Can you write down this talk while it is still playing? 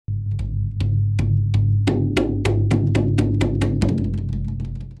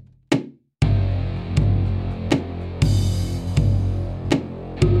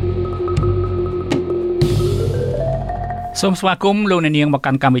សូមស្វាគមន៍លោកអ្នកនាងមក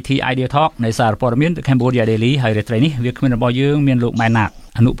កាន់កម្មវិធី Idea Talk នៃសារព័ត៌មាន The Cambodia Daily ហើយរាត្រីនេះវាគ្មានរបស់យើងមានលោកម៉ែនណាត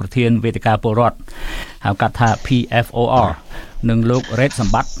អនុប្រធានវេទិកាពលរដ្ឋហៅកាត់ថា PFOR និងលោករ៉េតស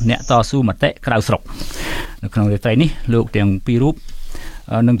ម្បត្តិអ្នកតស៊ូមតិក្រៅស្រុកនៅក្នុងរាត្រីនេះលោកទាំងពីររូប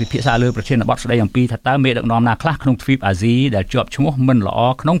នឹងពិភាក្សាលើប្រធានបទស្ដីអំពីថាតើមេដឹកនាំណាខ្លះក្នុងទ្វីបអាស៊ីដែលជាប់ឈ្មោះមិនល្អ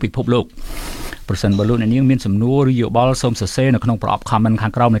ក្នុងពិភពលោកប្រសិនបើលោកអ្នកនាងមានសំណួរឬយោបល់សូមសរសេរនៅក្នុងប្រអប់ comment ខា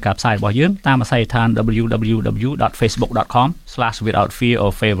ងក្រោមនៃការផ្សាយរបស់យើងតាមអាស័យដ្ឋាន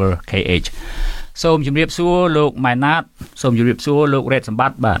www.facebook.com/withoutfearorfavorkh សូមជម្រាបសួរលោកម៉ែនណាតសូមជម្រាបសួរលោករ៉េតសម្ប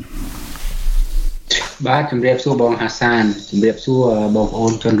ត្តិបាទជម្រាបសួរបងហាសានជម្រាបសួរបងប្អូ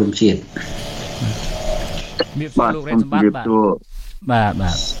នជនរួមជាតិបាទលោករ៉េតសម្បត្តិ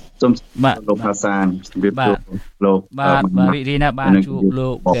បាទសូមបាទលោកហាសានជម្រាបសួរលោកបាទរីណាបានជួបលោ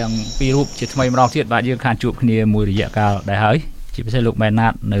កទាំងពីររូបជាថ្មីម្ដងទៀតបាទយើងខានជួបគ្នាមួយរយៈកាលដែរហើយជាពិសេសលោកម៉ែនណា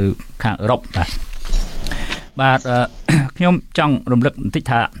តនៅខាងអឺរ៉ុបបាទខ្ញុំចង់រំលឹកបន្តិច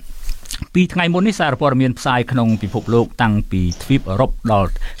ថាពីថ្ងៃមុននេះសារព័ត៌មានផ្សាយក្នុងពិភពលោកតាំងពីទ្វីបអឺរ៉ុបដល់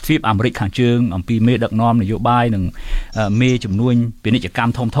ទ្វីបអាមេរិកខាងជើងអំពីមេដឹកនាំនយោបាយនិងមេជំនួញពាណិជ្ជកម្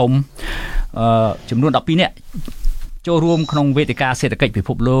មធំចំនួន12នាក់ចូលរួមក្នុងវេទិកាសេដ្ឋកិច្ចពិភ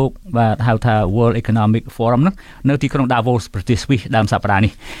ពលោកបាទហៅថា World Economic Forum នោះនៅទីក្រុង Davos ប្រទេសស្វីសដើមសប្តាហ៍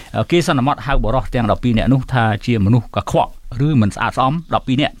នេះគេសន្មតហៅបរិះទាំង12នាក់នោះថាជាមនុស្សកខ្វក់ឬមិនស្អាតស្អំ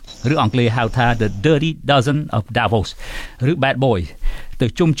12នាក់ឬអង់គ្លេសហៅថា The Dirty Dozen of Davos ឬ Bad Boys ទៅ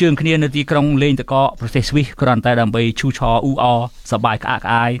ជុំជើងគ្នានៅទីក្រុងលេងតកប្រទេសស្វីសគ្រាន់តែដើម្បីឈូឆអ៊ូអសប្បាយក្អាក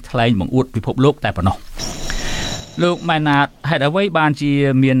ក្អាយថ្លែងបង្អួតពិភពលោកតែប៉ុណ្ណោះលោកម៉ែនណាតហេតុអ្វីបានជា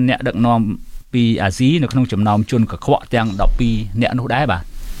មានអ្នកដឹកនាំពីអាស៊ីនៅក្នុងចំណោមជនកខ្វក់ទាំង12អ្នកនោះដែរបាទ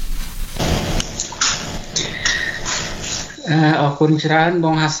អរគុណច្រើនប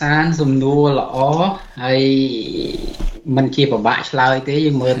ងហាសានសំណួរល្អហើយมันជាពិបាកឆ្លើយទេ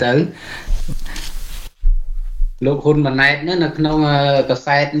យើងមើលទៅលោកហ៊ុនម៉ាណែតនៅក្នុងកា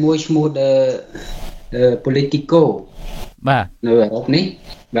សែតមួយឈ្មោះ The Politico បាទនៅអឺរ៉ុបនេះ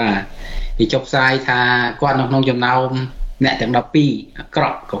បាទគេចុះផ្សាយថាគាត់នៅក្នុងចំណោមអ្នកទាំង12អាក្រ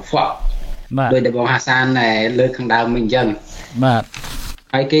ក់កខ្វក់ដោយដែលបងហាសានលើកខាងដើមមិញអញ្ចឹងបាទ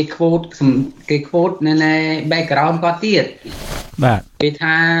ហើយគេ quote នៅ background គាត់ទៀតបាទគេ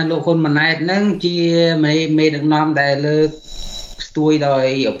ថាលោកហ៊ុនម៉ាណែតនឹងជាមេដឹកនាំដែលលើកស្ទួយដោយ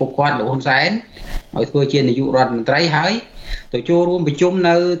ឪពុកគាត់លោកហ៊ុនសែនឲ្យធ្វើជានាយករដ្ឋមន្ត្រីហើយទៅចូលរួមប្រជុំ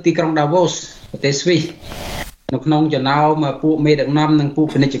នៅទីក្រុង Davos ប្រទេសស្វីសនៅក្នុងចំណោមពួកមេដឹកនាំនិងពួក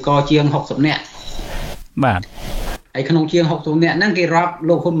ពាណិជ្ជករជាង60នាក់បាទហើយក្នុងជាង60នាក់ហ្នឹងគេរាប់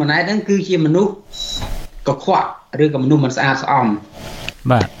លោកហ៊ុនម៉ាណែតហ្នឹងគឺជាមនុស្សកខ្វក់ឬក៏មនុស្សមិនស្អាតស្អំ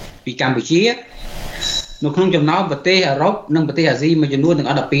បាទពីកម្ពុជានៅក្នុងចំណោមប្រទេសអឺរ៉ុបនិងប្រទេសអាស៊ីមួយចំនួនទាំង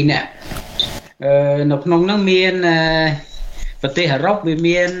អស់12នាក់នៅក្នុងហ្នឹងមានប្រទេសអឺរ៉ុបវា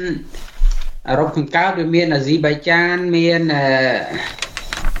មានអឺរ៉ុបខាងកើតវាមានអាស៊ីបៃចានមាន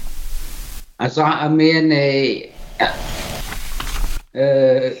មាន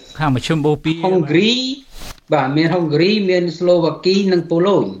ខាងមជ្ឈមបូព៌ាហុងគ្រីបាទមានហុងគ្រីមានស្លូវ៉ាគីនិងប៉ូ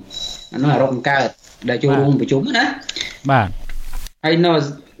ឡូញអានោះអឺរ៉ុបកើតដែលចូលរួមប្រជុំណាបាទហើយនៅ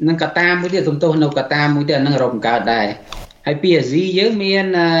នឹងកតាមួយទៀតសំទោសនៅកតាមួយទៀតអានឹងអឺរ៉ុបកើតដែរហើយពីអាស៊ីយើងមាន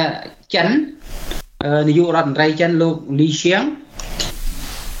ចិននាយករដ្ឋមន្ត្រីចិនលោកលីសៀង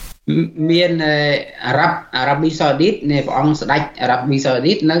មានអារ៉ាប៊ីសាអូឌីតនៃព្រះអង្គស្ដេចអារ៉ាប៊ីសាអូ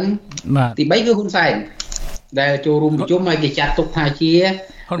ឌីតនិងទី3គឺហ៊ុនសែនដែលចូលរួមប្រជុំហើយគេចាត់ទុកថាជា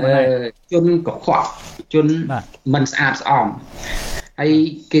ជនកខ្វក់ជនមិនស្អាតស្អំហើយ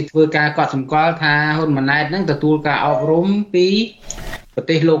គេធ្វើការកត់សម្គាល់ថាហ៊ុនម៉ាណែតនឹងទទួលការអប់រំពីប្រ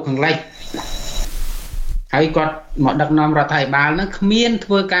ទេសលោកខាងលិចហើយគាត់មកដឹកនាំរដ្ឋាភិបាលនឹងគ្មាន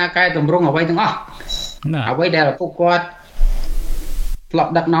ធ្វើការកែតម្រង់អ្វីទាំងអស់អ្វីដែលឪពុកគាត់ធ្លា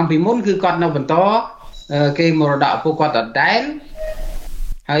ប់ដឹកនាំពីមុនគឺគាត់នៅបន្តគេមរតកឪពុកគាត់ដដែល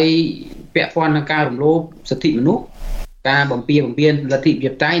ហើយពាក់ព័ន្ធនឹងការរំលោភសិទ្ធិមនុស្សការបំពានលទ្ធិប្រជាធិ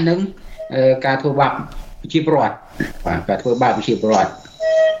បតេយ្យនិងការធ្វើបាបប្រជាពលរដ្ឋបាទការធ្វើបាបប្រជាពលរដ្ឋ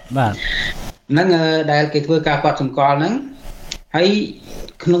បាទហ្នឹងដែលគេធ្វើការកត់សម្គាល់ហ្នឹងហើយ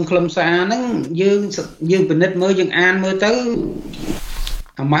ក្នុងខ្លឹមសារហ្នឹងយើងពិនិត្យមើលយើងអានមើលទៅ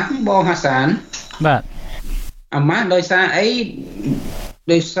អាម៉ាស់បងហាសានបាទអាម៉ាស់ដោយសារអី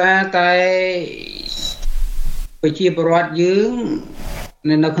ដោយសារតែប្រជាពលរដ្ឋយើង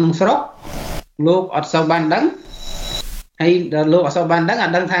នៅក្នុងស្រុកលោកអត់សូវបានដឹងហើយដល់លោកអត់សូវបានដឹងអា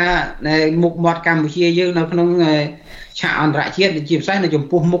ចដឹងថាមុខមាត់កម្ពុជាយើងនៅក្នុងឆាកអន្តរជាតិជាពិសេសនៅចំ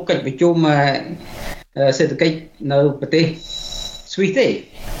ពោះមុខកិច្ចប្រជុំសេដ្ឋកិច្ចនៅប្រទេសស្វីសទេ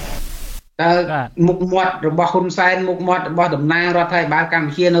តើមុខមាត់របស់ហ៊ុនសែនមុខមាត់របស់តំណាងរដ្ឋាភិបាលកម្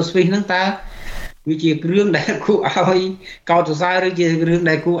ពុជានៅស្វីសហ្នឹងតើវាជាគ្រឿងដែលគួរឲ្យកោតសរសើរឬជារឿង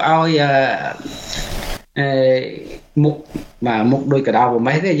ដែលគួរឲ្យ មុខបាទមុខដូចកដោប្រ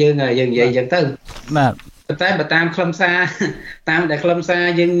មេះទេយើងនិយាយអញ្ចឹងទៅបាទតែបើតាមខ្លឹមសារតាមដែលខ្លឹមសារ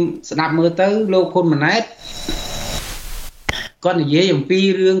យើងស្ដាប់មើលទៅលោកហ៊ុនម៉ាណែតគាត់និយាយអំពី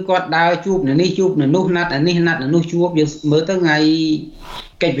រឿងគាត់ដើរជួបនៅនេះជួបនៅនោះណាត់នេះណាត់នៅនោះជួបយើងមើលទៅថ្ងៃ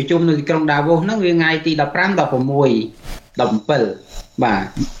កិច្ចប្រជុំនៅទីក្រុងដាវ៉ូសហ្នឹងវាថ្ងៃទី15 16 17បាទ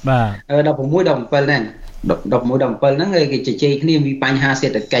បាទ16 17ហ្នឹងហ្នឹងគេជជែកគ្នាពីបញ្ហាសេ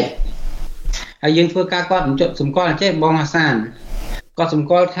ដ្ឋកិច្ចហើយយើងធ្វើការគាត់សម្គាល់ចេះបងហាសានគាត់សម្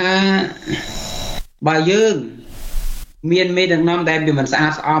គាល់ថាបើយើងមានមេដឹកនាំដែលវាមិនស្អា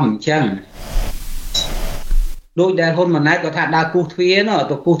តស្អំអញ្ចឹងដូចដែលហ៊ុនម៉ាណែតគាត់ថាដើរគូសទ្វារណោះ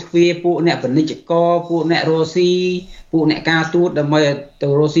ទៅគូសទ្វារពួកអ្នកពាណិជ្ជករពួកអ្នករស់ស៊ីពួកអ្នកការទូតដើម្បីទៅ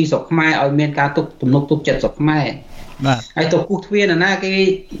រស់ស៊ីស្រុកខ្មែរឲ្យមានការទំនុកទុកចិត្តស្រុកខ្មែរបាទហើយទៅគូសទ្វារណាគេ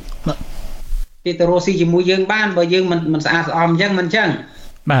ទៅរស់ស៊ីជាមួយយើងបានបើយើងមិនស្អាតស្អំអញ្ចឹងមិនអញ្ចឹង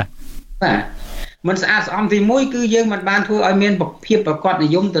បាទមិនស្អាតស្អំទី1គឺយើងមិនបានធ្វើឲ្យមានភាពប្រកបនិ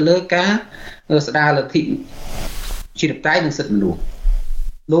យមទៅលើការស្ដារលទ្ធិជាតបតៃនិងសិទ្ធិមនុស្ស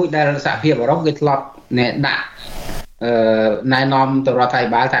ដោយដែលសហភាពអឺរ៉ុបគេធ្លាប់ដាក់ណែនាំទៅរដ្ឋាភិ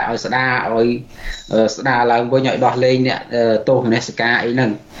បាលថាឲ្យស្ដារឡើងវិញឲ្យដោះលែងអ្នកទោសមនសិការអីហ្នឹង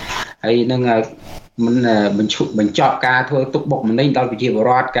ហើយនឹងមិនបញ្ចប់ការធ្វើទុកបុកម្នេញដល់ប្រជាពល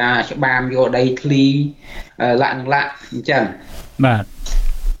រដ្ឋការច្បាមយកដីធ្លីលាក់អញ្ចឹងបាទ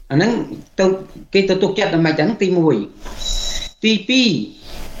អាហ្នឹងទៅគេទៅទុកចិត្តដល់មិនចឹងទី1ទី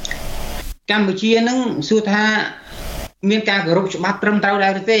2កម្ពុជាហ្នឹងសួរថាមានការគោរពច្បាប់ត្រឹមត្រូវដែ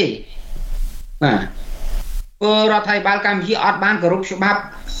រទេបាទព្រោះរដ្ឋាភិបាលកម្ពុជាអត់បានគោរពច្បាប់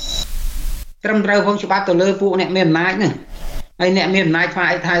ត្រឹមត្រូវផងច្បាប់ទៅលើពួកអ្នកមានអំណាចហ្នឹងហើយអ្នកមានអំណាចថា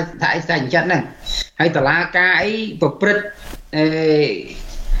អីថាអញ្ចឹងហ្នឹងហើយតុលាការអីប្រព្រឹត្ត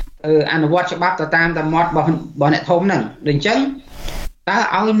អនុវត្តច្បាប់ទៅតាមតែមាត់របស់អ្នកធំហ្នឹងដូចអញ្ចឹងតើ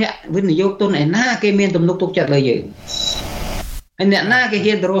ឲ្យអ្នកវិនិយោគទុនឯណាគេមានទំនុកទុកចិត្តលើយើងហើយអ្នកណាគេ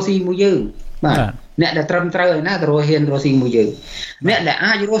ហ៊ានទៅរស់ស៊ីមួយយើងបាទអ្នកដែលត្រឹមត្រូវឯណាទៅហ៊ានរស់ស៊ីមួយយើងអ្នកដែល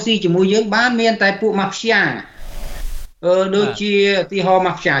អាចរស់ស៊ីជាមួយយើងបានមានតែពួកម៉ាហ្វ្យាដូចជាឧទាហរណ៍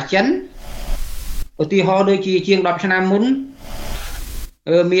ម៉ាហ្វ្យាចិនឧទាហរណ៍ដូចជាជាង10ឆ្នាំមុន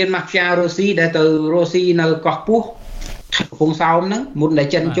មានម៉ាហ្វ្យារុស្ស៊ីដែលទៅរុស្ស៊ីនៅកោះពោះកំពង់សោមហ្នឹងមុនដែល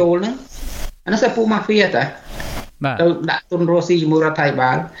ចិនចូលហ្នឹងអានោះតែពួកម៉ាហ្វ្យាតាទៅដាក់ទុនរុស្ស៊ីជាមួយរដ្ឋាភិ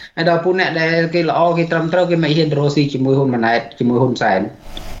បាលហើយដល់ពួកអ្នកដែលគេល្អគេត្រឹមត្រូវគេមិនហ៊ានទៅរុស្ស៊ីជាមួយហ៊ុនម៉ាណែតជាមួយហ៊ុនសែន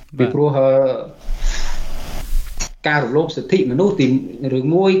ពីព្រោះការរំលោភសិទ្ធិមនុស្សទីរឿង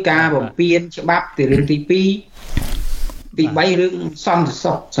1ការបំពានច្បាប់ទីរឿងទី2ទី3រឿងសន្តិ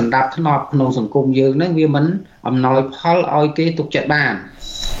សុខសម្រាប់ធ្នាប់ក្នុងសង្គមយើងហ្នឹងវាមិនអំណោយផលឲ្យគេទុកចិត្តបាន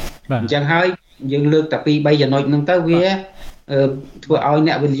អញ្ចឹងហើយយើងលើកតែ2 3ចំណុចហ្នឹងទៅវាធ្វើឲ្យ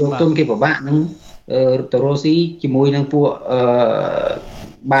អ្នកវិនិយោគទុនគេពិបាកនឹងទៅរស់ស៊ីជាមួយនឹងពួក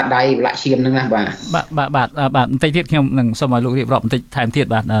បាទដៃប្រឡាក់ឈាមហ្នឹងណាបាទបន្តិចទៀតខ្ញុំនឹងសូមឲ្យលោករៀបរាប់បន្តិចថែមទៀត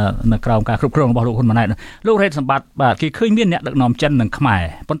បាទនៅក្រោមការគ្រប់គ្រងរបស់លោកហ៊ុនម៉ាណែតលោករ៉េតសម្បត្តិបាទគេឃើញមានអ្នកដឹកនាំចិននិងខ្មែរ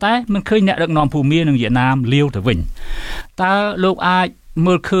ប៉ុន្តែមិនឃើញអ្នកដឹកនាំភូមានិងវៀតណាមលាវទៅវិញតើលោកអាច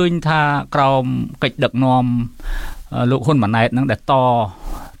មើលឃើញថាក្រោមកិច្ចដឹកនាំលោកហ៊ុនម៉ាណែតហ្នឹងដែលត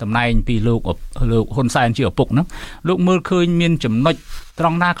តំណែងពីលោកហ៊ុនសែនជាឪពុកហ្នឹងលោកមើលឃើញមានចំណុចត្រ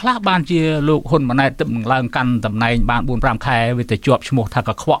ង់ណាខ្លះបានជាលោកហ៊ុនម៉ាណែតទៅឡើងកាន់តំណែងបាន 4-5 ខែវាទៅជាប់ឈ្មោះថាក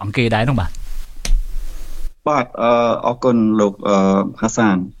ខ្វក់អង្គគេដែរហ្នឹងបាទអរគុណលោកហាសា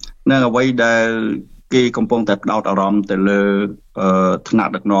ននៅអ្វីដែលគេកំពុងតែផ្ដោតអារម្មណ៍ទៅលើថ្នា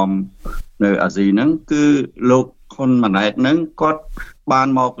ក់ដឹកនាំនៅអាស៊ីហ្នឹងគឺលោកហ៊ុនម៉ាណែតហ្នឹងគាត់បាន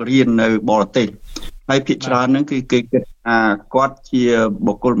មករៀននៅបរទេសហើយភាគច្រើនហ្នឹងគឺគេគិតថាគាត់ជា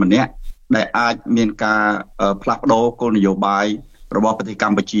បុគ្គលម្នាក់ដែលអាចមានការផ្លាស់ប្ដូរគោលនយោបាយរបស់ប្រទេសក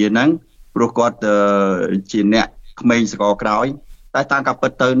ម្ពុជាហ្នឹងព្រោះគាត់ជាអ្នកក្មេងសកលក្រោយតែតាមការពិ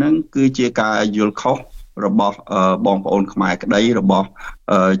តទៅហ្នឹងគឺជាការយល់ខុសរបស់បងប្អូនខ្មែរក្តីរបស់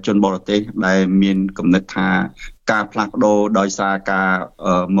ជនបរទេសដែលមានគំនិតថាការផ្លាស់ប្ដូរដោយសារការ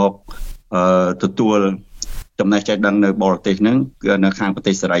មកទទួលចំណេះចេះដឹងនៅបរទេសហ្នឹងគឺនៅខាងប្រ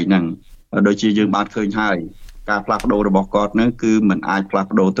ទេសសេរីហ្នឹងដូចជាយើងបានឃើញហើយការផ្លាស់ប្ដូររបស់គាត់ហ្នឹងគឺมันអាចផ្លាស់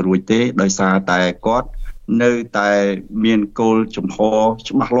ប្ដូរទៅរួចទេដោយសារតែគាត់នៅតែមានគោលជំហរ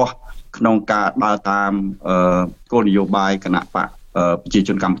ច្បាស់លាស់ក្នុងការដើរតាមគោលនយោបាយគណៈបកប្រជាជ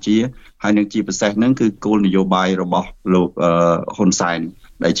នកម្ពុជាហើយនឹងជាពិសេសហ្នឹងគឺគោលនយោបាយរបស់លោកហ៊ុនសែន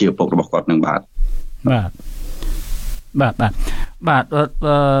ដែលជាឪពុករបស់គាត់នឹងបាទ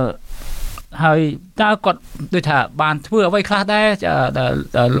ហើយតើគាត់ដូចថាបានធ្វើអ្វីខ្លះដែរ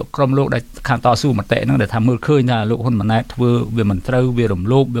ក្រុមលោកដែលខាងតស៊ូមតិហ្នឹងដែលថាមើលឃើញថាលោកហ៊ុនម៉ាណែតធ្វើវាមិនត្រូវវារំ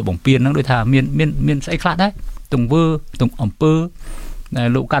លោភវាបំពានហ្នឹងដូចថាមានស្អីខ្លះដែរទង្វើអំពើដែល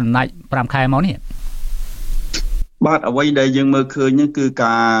លោកកាន់អំណាច5ខែមកនេះ បាទអ្វីដែលយើងមើលឃើញហ្នឹងគឺ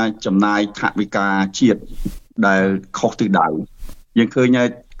ការចំណាយថវិកាជាតិដែលខុសទិសដៅយើងឃើញហើយ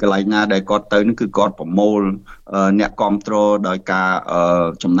កន្លែងណាដែលគាត់ទៅហ្នឹងគឺគាត់ប្រមូលអ្នកគ្រប់គ្រងដោយការ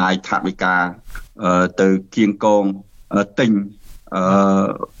ចំណាយថវិកាទៅគៀងកងទិញ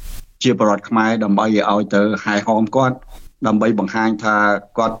ជាបរិវត្តខ្មែរដើម្បីឲ្យទៅហែហោមគាត់ដើម្បីបង្ហាញថា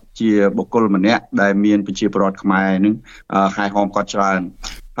គាត់ជាបុគ្គលម្នាក់ដែលមានប្រជាពលរដ្ឋខ្មែរនឹងហែហោមគាត់ច្រើន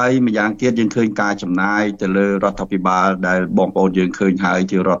ហើយម្យ៉ាងទៀតយើងឃើញការចំណាយទៅលើរដ្ឋាភិបាលដែលបងប្អូនយើងឃើញហើយ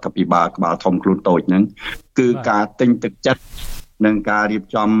ជារដ្ឋាភិបាលក្បាលធំខ្លួនតូចហ្នឹងគឺការទិញទឹកចិត្តនិងការរៀប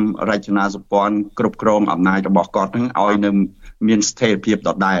ចំរចនាសម្ព័ន្ធគ្រប់គ្រងអំណាចរបស់គាត់ហ្នឹងឲ្យនៅមានស្ថិរភាពដ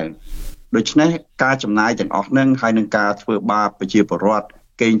ដែលដូច្នេះការចំណាយទាំងអស់ហ្នឹងហើយនឹងការធ្វើបាបប្រជាពលរដ្ឋ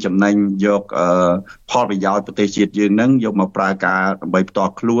កេងចំណេញយកផលប្រយោជន៍ប្រទេសជាតិយើងហ្នឹងយកមកប្រើការដើម្បីផ្ទា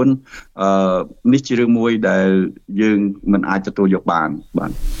ល់ខ្លួននេះជារឿងមួយដែលយើងមិនអាចទទួលយកបានបា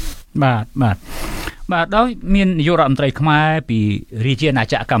ទដោយមាននាយករដ្ឋមន្ត្រីខ្មែរពីរាជាណា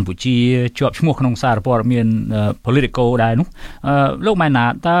ចក្រកម្ពុជាជាប់ឈ្មោះក្នុងសារព័ត៌មាន Politico ដែរនោះលោកម៉ែនណា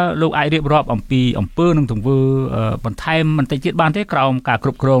តើលោកអាចរៀបរាប់អំពីអំពើនឹងទង្វើបន្ថែមបន្តិចទៀតបានទេក្រោមការគ្រ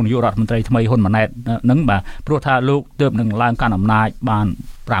ប់គ្រងនាយករដ្ឋមន្ត្រីថ្មីហ៊ុនម៉ាណែតនឹងបាទព្រោះថាលោកទើបនឹងឡើងកាន់អំណាចបាន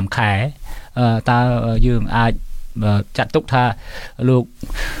5ខែតើយើងអាចចាត់ទុកថាលោក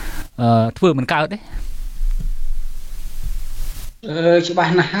ធ្វើមិនកើតទេច្បា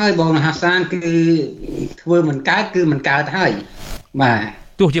ស់ណាស់ហើយបងហាសានគឺធ្វើមិនកើតគឺមិនកើតហើយបាទ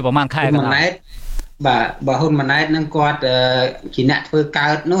ទោះជាប្រហែលខែក៏ដោយបាទបើហ៊ុនម៉ាណែតនឹងគាត់ជាអ្នកធ្វើកើ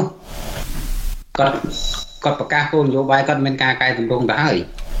តនោះគាត់ប្រកាសគោលនយោបាយគាត់មានការកែតម្រង់ទៅហើយ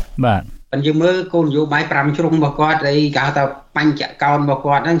បាទប៉ុន្តែយើងមើលគោលនយោបាយ5ជ្រុងរបស់គាត់អីគេហៅថាបញ្ចកោណរបស់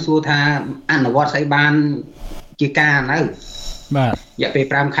គាត់ហ្នឹងសួរថាអនុវត្តស្អីបានជាការនៅបាទរយៈពេល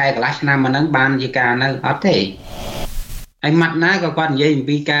5ខែកន្លះឆ្នាំមកហ្នឹងបានជាការនៅអត់ទេហើយម៉ាត់ណាក៏គាត់និយាយអំ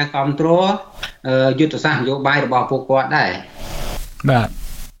ពីការគ្រប់គ្រងយុទ្ធសាស្ត្រនយោបាយរបស់ពួកគាត់ដែរបាទ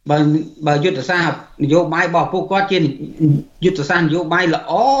បើយុទ្ធសាស្ត្រនយោបាយរបស់ពួកគាត់ជាយុទ្ធសាស្ត្រនយោបាយល្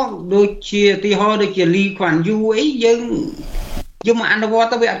អដូចជាទីហោដូចជាលីខ្វាន់យូអីយើងមកអនុវត្ត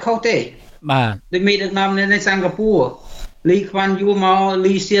ទៅវាអត់ខុសទេបាទដូចមេដឹកនាំនៅសិង្ហបុរីលីខ្វាន់យូមក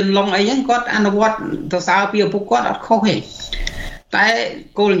លីសៀនឡុងអីហ្នឹងគាត់អនុវត្តទៅសើពីឪពុកគាត់អត់ខុសទេតែ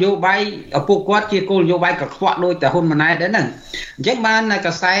គោលនយោបាយឪពុកគាត់ជាគោលនយោបាយកខ្វក់ដូចតែហ៊ុនម៉ាណែតដែរហ្នឹងអញ្ចឹងបាន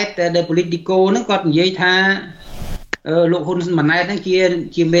កាសែត The Politico ហ្នឹងគាត់និយាយថាលោកហ៊ុនម៉ាណែតហ្នឹង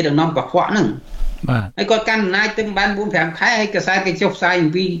ជាមេដឹកនាំកខ្វក់ហ្នឹងបាទហើយគាត់កាន់អំណាចទៅបាន 4-5 ខែហើយកសែតគេចុះផ្សាយអំ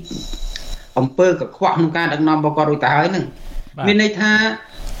ពីអំពើកខ្វក់ក្នុងការដឹកនាំរបស់គាត់រួចទៅហើយហ្នឹងមានន័យថា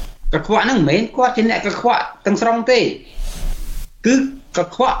កខ្វក់ហ្នឹងមិនមែនគាត់ជាអ្នកកខ្វក់ទាំងស្រុងទេគឺក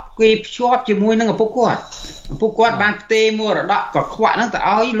ខ្វក់គេភ្ជាប់ជាមួយនឹងឪពុកគាត់បានផ្ទេរមរតកកខ្វក់ហ្នឹងទៅ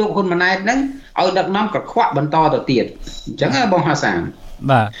ឲ្យលោកហ៊ុនម៉ាណែតហ្នឹងឲ្យដឹកនាំកខ្វក់បន្តទៅទៀតអញ្ចឹងបងហាសាន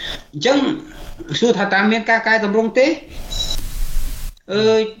បាទអញ្ចឹងសួរថាតើមានការកែតម្រង់ទេ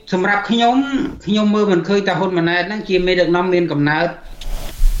សម្រាប់ខ្ញុំមើលមិនឃើញថាហ៊ុនម៉ាណែតហ្នឹងជាមេដឹកនាំមានកំណើត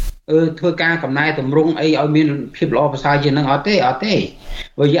ធ្វើការកំណែតម្រង់អីឲ្យមានភាពល្អប្រសើរជាងនឹងអត់ទេរ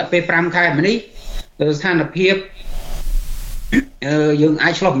យៈពេល5ខែមកនេះស្ថានភាពយើងអា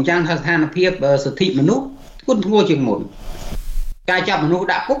ចឆ្លុះបញ្ចាំងថាស្ថានភាពសិទ្ធិមនុស្សធ្ងន់ជាងមុនការចាប់មនុស្ស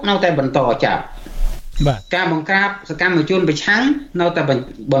ដាក់គុកនៅតែបន្តចាប់បាទការបង្ក្រាបសកម្មជនប្រឆាំងនៅតែ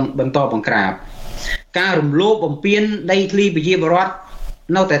បន្តបង្ក្រាបការរំលោភបំពានដីធ្លីប្រជាពលរដ្ឋ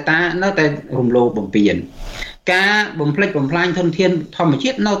នៅតែរំលោភបំពានការបំផ្លិចបំផ្លាញធនធានធម្មជា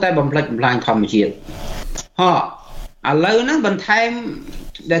តិនៅតែបំផ្លិចបំផ្លាញធម្មជាតិឥឡូវហ្នឹងបន្ថែម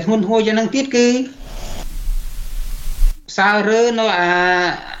ដែលធ្ងន់ធ្ងរជាងនឹងទៀតគឺសាររើនៅ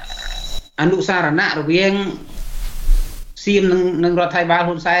អនុសារណៈរវាងសៀមនិងរដ្ឋាភិបាល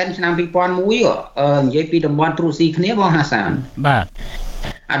ហ៊ុនសែនឆ្នាំ2001និយាយពីតំបន់ទ្រុស៊ីគ្នាបងហាសានបាទ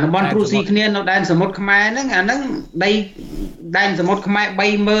តំបន់ទ្រុស៊ីគ្នានៅដែនសមុទ្រខ្មែរហ្នឹងអាហ្នឹងដីដែនសមុទ្រខ្មែរ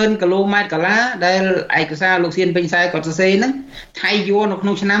 30000 គីឡូម៉ែត្រកាឡាដែលឯកសារលោកសៀនពេញខ្សែគាត់សរសេរហ្នឹងថៃយកនៅក្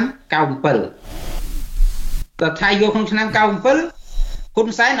នុងឆ្នាំ97តើថៃយកក្នុងឆ្នាំ97ហ៊ុន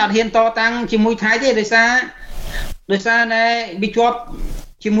សែនអត់ហ៊ានតតាំងជាមួយថៃទេដោយសារតែវាជាប់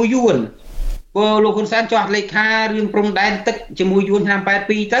ជាមួយយួនព្រោះលោកហ៊ុនសែនចោះលេខារឿងព្រំដែនទឹកជាមួយយួនឆ្នាំ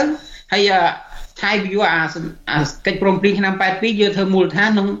82ទៅហើយថៃវាយកអាកិច្ចព្រមព្រៀងឆ្នាំ82យកធ្វើមូលដ្ឋាន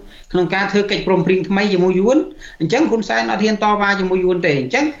ក្នុងការធ្វើកិច្ចព្រមព្រៀងថ្មីជាមួយយួនអញ្ចឹងហ៊ុនសែនអត់ហ៊ានតវ៉ាជាមួយយួនទេអ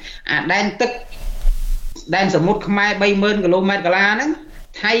ញ្ចឹងអាដែនទឹកដែនសមុទ្រខ្មែរ 30000 គីឡូម៉ែត្រកាឡាហ្នឹង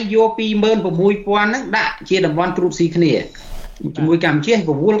ថៃយក 26000 ហ្នឹងដាក់ជាតំបន់ទ្រុឌស៊ីគ្នាជាមួយកម្ពុជាព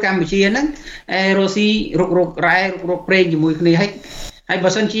វល់កម្ពុជាហ្នឹងរុស្ស៊ីរុករ៉ែរុកប្រេងជាមួយគ្នាហើយបើ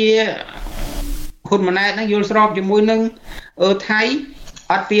សិនជាហ៊ុនម៉ាណែតហ្នឹងយល់ស្របជាមួយនឹងថៃ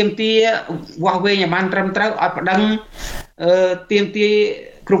អត់ទៀមទាវាស់វែងឲ្យបានត្រឹមត្រូវអត់ប្តឹងទៀមទា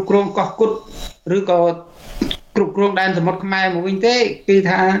គ្រប់គ្រងកោះគុតឬក៏ គ្រប់គ្រងដែនសមុទ្រខ្មែរមកវិញទេគឺ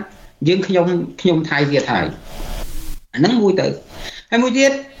ថាយើងខ្ញុំថៃទៀតហើយអាហ្នឹងមួយទៅហើយមួយទៀ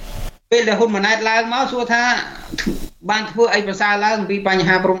តពេលដែលហ៊ុនម៉ាណែតឡើងមកសួរថាបានធ្វើអីប្រសើរឡើងពីបញ្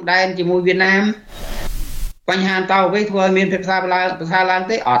ហាព្រំដែនជាមួយវៀតណាមបញ្ហាតអ្វីធ្វើឲ្យមានភាពប្រសើរឡើង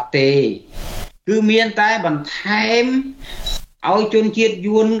ទេអត់ទេគឺមានតែបន្ថែមឲ្យជនជាតិ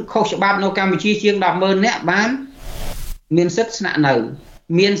យួនខុសច្បាប់នៅកម្ពុជាជាង 100000 នាក់បានមានសិទ្ធិស្នាក់នៅ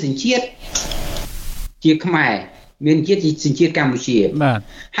មានសញ្ជាតិជាខ្មែរមានជាតិសញ្ជាតិកម្ពុជាបាទ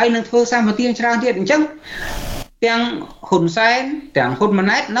ហើយនឹងធ្វើសម្បទានច្រើនទៀតអញ្ចឹងទាំងហ៊ុនសែនទាំងហ៊ុនម៉ា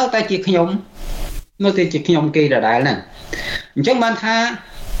ណែតនៅតែជាខ្ញុំគេដដែលហ្នឹងអញ្ចឹងបានថា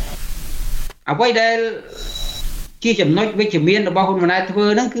អ្វីដែលជាចំណុចវិជ្ជមានរបស់ហ៊ុនម៉ាណែតធ្វើ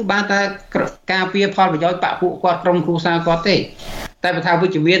ហ្នឹងគឺបានតែការពារផលប្រយោជន៍បព្វពួកគាត់ក្រុមគ្រួសារគាត់ទេតែបើថាវិ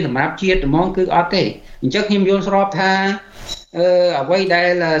ជ្ជមានសម្រាប់ជាតិហ្មងគឺអត់ទេអញ្ចឹងខ្ញុំយល់ស្របថាអ្វីដែល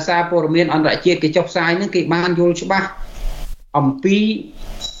សារព័ត៌មានអន្តរជាតិគេចុះផ្សាយហ្នឹងគេបានយល់ច្បាស់អំពី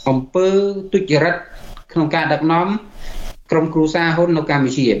អំពើទុច្ចរិតក្នុងការដឹកនាំក្រុមគ្រួសារហ៊ុននៅកម្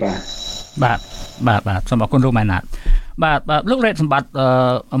ពុជាបាទសូមអរគុណលោកម៉ែណាតបាទលោករ៉េតសម្បត្តិ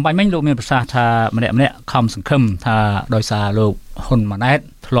អំបញ្ញមិញលោកមានប្រសាសន៍ថាម្នាក់ខំសង្ឃឹមថាដោយសារលោកហ៊ុនម៉ាណែត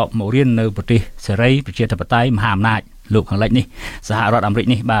ធ្លាប់មករៀននៅប្រទេសសេរីប្រជាធិបតេយ្យមហាអំណាចលោកខាងលិចនេះសហរដ្ឋអាមេរិក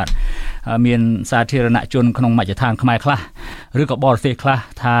នេះបាទមានសាធារណជនក្នុងមជ្ឈដ្ឋានខ្មែរខ្លះឬក៏បរទេសខ្លះ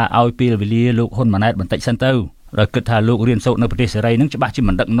ថាឲ្យពេលវេលាលោកហ៊ុនម៉ាណែតបន្តិចសិនទៅដោយគិតថាលោករៀនសូត្រនៅប្រទេសសេរីនឹងច្បាស់ជា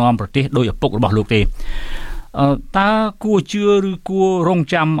មិនដឹកនាំប្រទេសដោយឪពុករបស់លោកទេតើគួរជឿឬគួររង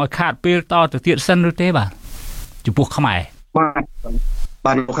ចាំឲ្យខាតពេលតទៅទៀតសិនឬទេបាទចំពោះខ្មែរ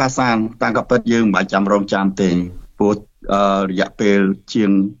បាទលោកខាសានតាមក៏ពិតយើងមិនបាច់ចាំរងចាំទេព្រោះរយៈពេលជា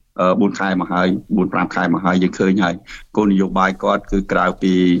ង4ខែមកហើយ 4-5 ខែមកហើយយើងឃើញហើយគោលនយោបាយគាត់គឺក្រៅ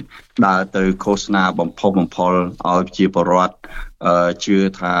ពីដើរទៅឃោសនាបំផុសបំផុលឲ្យជាបរដ្ឋជឿ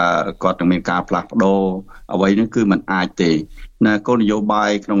ថាគាត់នឹងមានការផ្លាស់ប្ដូរអ្វីនោះគឺมันអាចទេណាគោលនយោបា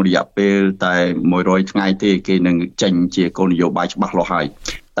យក្នុងរយៈពេលតែ100ថ្ងៃទេគេនឹងចេញជាគោលនយោបាយច្បាស់លាស់ហើយ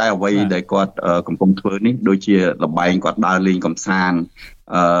តែអ្វីដែលគាត់កំពុងធ្វើនេះដូចជាលបែងគាត់ដើរលេងកំសាន្ត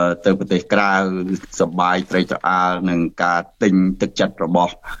ទៅប្រទេសក្រៅសប្បាយត្រេកត្រអាលនឹងការទិញទឹកចិត្តរប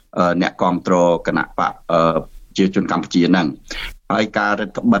ស់អ្នកគាំទ្រគណៈបកជាជនកម្ពុជាហ្នឹងហើយការរ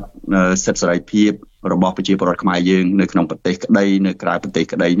ដ្ឋបិទសិទ្ធិសេរីភាពរបស់ប្រជាពលរដ្ឋខ្មែរយើងនៅក្នុងប្រទេសក្តីនៅក្រៅប្រទេស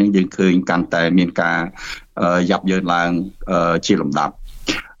ក្តីហ្នឹងយើងឃើញកាន់តែមានការយ៉ាប់យ៉ឺនឡើងជាលំដាប់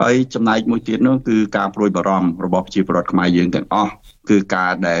ហើយចំណែកមួយទៀតនោះគឺការព្រួយបារម្ភរបស់ប្រជាពលរដ្ឋខ្មែរយើងទាំងអស់គឺកា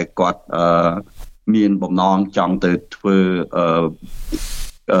រដែលគាត់មានបំណងចង់ទៅធ្វើ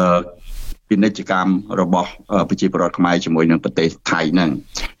ពាណិជ្ជកម្មរបស់ប្រជាពលរដ្ឋខ្មែរជាមួយនឹងប្រទេសថៃហ្នឹង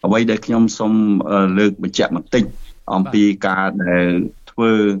អ្វីដែលខ្ញុំសូមលើកបញ្ជាក់បន្តិចអំពីការដែលធ្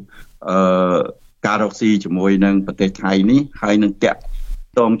វើការរកស៊ីជាមួយនឹងប្រទេសថៃនេះហើយនឹងតាក់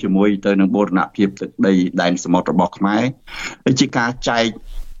ទងជាមួយទៅនឹងបូរណភាពទឹកដីដែនសមុទ្ររបស់ខ្មែរជាការចែក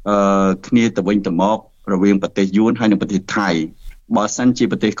គ្នាទៅវិញទៅមករវាងប្រទេសយួនហើយនិងប្រទេសថៃបើសិនជា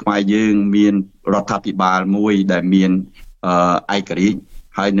ប្រទេសខ្មែរយើងមានរដ្ឋាភិបាលមួយដែលមានឯករាជ្យ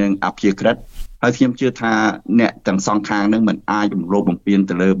ហើយនឹងអព្យាក្រឹតហើយខ្ញុំជឿថាអ្នកទាំងសងខាងនឹងមិនអាចរំលោភបំពាន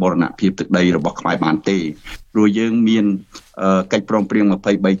ទៅលើបូរណភាពទឹកដីរបស់ខ្មែរបានទេព្រោះយើងមានកិច្ចព្រមព្រៀង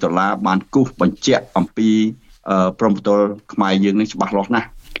$23បានគូសបញ្ជាក់អំពីព្រំប្រទល់ខ្មែរយើងនេះច្បាស់លាស់ណាស់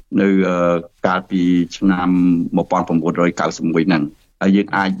នៅកាលពីឆ្នាំ1991ហ្នឹងហើយយើង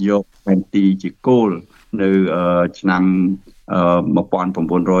អាចយក20ជាគោលនៅឆ្នាំ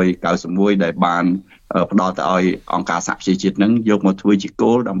1991ដែលបានផ្ដល់ទៅឲ្យអង្គការសហប្រជាជាតិនឹងយកមកធ្វើជា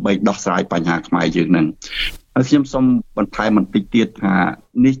គោលដើម្បីដោះស្រាយបញ្ហាខ្មែរយើងនឹងហើយខ្ញុំសូមបន្ថែមបន្តិចទៀតថា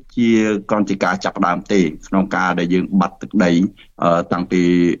នេះជាក្រមជាការចាប់ផ្ដើមទេក្នុងការដែលយើងបាត់ទឹកដីតាំងពី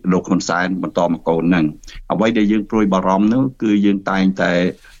លោកហ៊ុនសែនបន្តមកកូននឹងអ្វីដែលយើងព្រួយបារម្ភនោះគឺយើងតែងតែ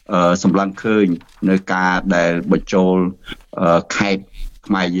សម្លឹងឃើញនៅការដែលបញ្ចូលខេត្ត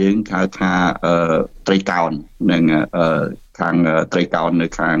ខ្មែរយើងហៅថាត្រីកោណនិងខាងត្រីកោណនៅ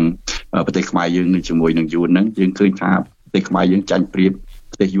ខាងប្រទេសខ្មែរយើងជាមួយនឹងយួនហ្នឹងយើងឃើញថាប្រទេសខ្មែរយើងចាញ់ប្រៀប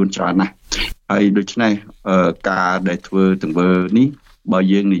ប្រទេសយួនច្រើនណាស់ហើយដូច្នេះការដែលធ្វើទង្វើនេះបើ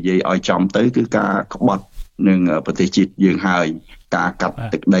យើងនិយាយឲ្យចំទៅគឺការក្បត់នឹងប្រទេសជាតិយើងហើយការកាត់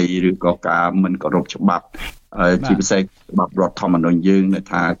ទឹកដីឬក៏ការមិនគោរពច្បាប់ជាពិសេសច្បាប់រដ្ឋធម្មនុញ្ញយើងដែល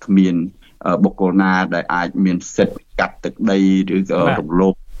ថាគ្មានបុគ្គលណាដែលអាចមានសិទ្ធិកាត់ទឹកដីឬក៏រំលោ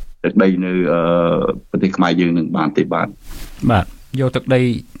ភទឹកដីនៅប្រទេសខ្មែរយើងនឹងបានទេបាទយកទឹកដី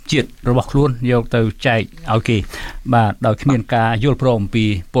ជាតិរបស់ខ្លួនយកទៅចែកឲ្យគេបាទដោយគ្មានការយល់ព្រមពី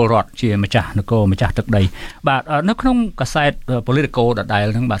ពលរដ្ឋជាម្ចាស់នគរម្ចាស់ទឹកដីបាទនៅក្នុងកាសែត Politico ដដែល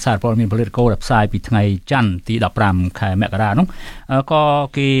ហ្នឹងបាទសារព័ត៌មាន Politico ដែលផ្សាយពីថ្ងៃច័ន្ទទី15ខែមករានោះក៏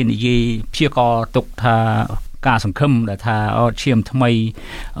គេនិយាយព្យាករណ៍ទុកថាការសង្ឃឹមដែលថាឈាមថ្មី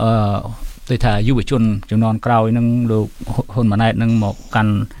ដោយថាយុវជនជំនាន់ក្រោយនឹងលោកហ៊ុនម៉ាណែតនឹងមកកា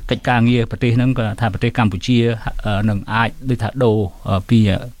ន់កិច្ចការងារប្រទេសនឹងក៏ថាប្រទេសកម្ពុជានឹងអាចដូចថាដូរពី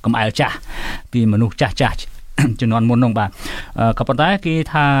កំអែលចាស់ពីមនុស្សចាស់ជំនាន់មុននោះបាទក៏ប៉ុន្តែគេ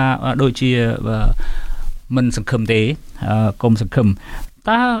ថាដូចជាមិនសង្ឃឹមទេគុំសង្ឃឹម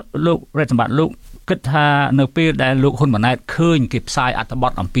តើលោករដ្ឋសម្បត្តិលោកគិតថានៅពេលដែលលោកហ៊ុនម៉ាណែតឃើញគេផ្សាយអត្ថប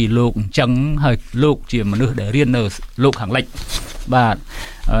ទអំពីលោកអញ្ចឹងហើយលោកជាមនុស្សដែលរៀននៅលោកខាងលិចបាទ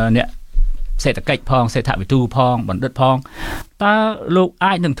អ្នកសេដ្ឋកិច្ចផងសេដ្ឋវិទូផងបណ្ឌិតផងតើលោក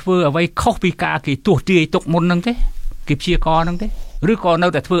អាចនឹងធ្វើអ្វីខុសពីការគេទោះទាយទុកមុនហ្នឹងទេគេព្យាករហ្នឹងទេឬក៏នៅ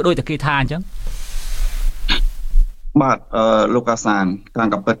តែធ្វើដូចតែគេថាអញ្ចឹងបាទលោកអាសានតាម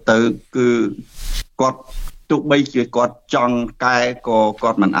កំពិតទៅគឺគាត់ទោះបីជាគាត់ចង់កែក៏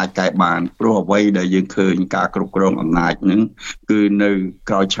គាត់មិនអាចកែបានព្រោះអ្វីដែលយើងឃើញការគ្រប់គ្រងអំណាចហ្នឹងគឺនៅ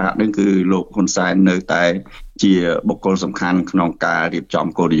ក្រោយឆាកហ្នឹងគឺលោកហ៊ុនសែននៅតែជាបុគ្គលសំខាន់ក្នុងការរៀបចំ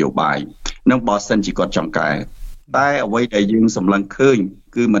គោលនយោបាយនឹងបើសិនជាគាត់ចង់កែតែអ្វីដែលយើងសម្លឹងឃើញ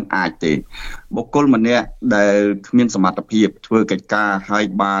គឺมันអាចទេបុគ្គលម្នាក់ដែលគ្មានសមត្ថភាពធ្វើកិច្ចការឲ្យ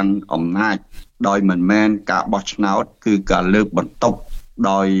បានអំណាចដោយមិនមែនការបោះឆ្នោតគឺការលើកបន្ទប់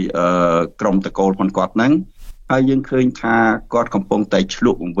ដោយក្រុមតកូលហ៊ុនគាត់ហ្នឹងហើយយើងឃើញថាគាត់កំពុងតែឆ្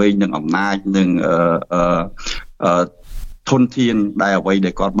លុះបង្វែងនឹងអំណាចនឹងធនធានដែលអ្វី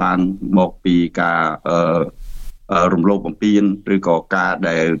ដែលគាត់បានមកពីការរំលោភបំពានឬក៏ការ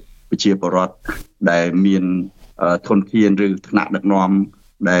ដែលប្រជាពលរដ្ឋដែលមានធនធានឬឋានៈដឹកនាំ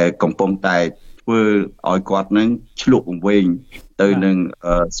ដែលកំពុងតែធ្វើឲ្យគាត់នឹងឆ្លុះបង្វែងទៅនឹង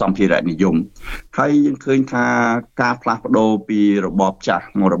សម្ភារៈនិយមហើយយើងឃើញថាការផ្លាស់ប្ដូរពីរបបចាស់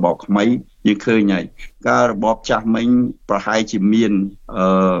មករបបថ្មីយើងឃើញហើយការរបបចាស់មិញប្រហែលជាមាន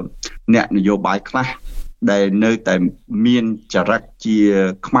អ្នកនយោបាយខ្លះដែលនៅតែមានចរិតជា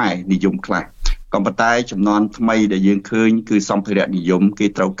ខ្មែរនិយមខ្លះក៏ប៉ុន្តែចំនួនថ្មីដែលយើងឃើញគឺសម្ភារៈនិយមគេ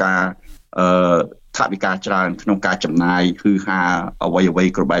ត្រូវការថវិកាច្រើនក្នុងការចំណាយគឺហាអ្វី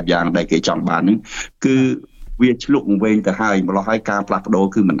គ្រប់បែបយ៉ាងដែលគេចង់បានហ្នឹងគឺវាឆ្លុះបង្វែងទៅហើយម្ល៉េះហើយការផ្លាស់ប្ដូរ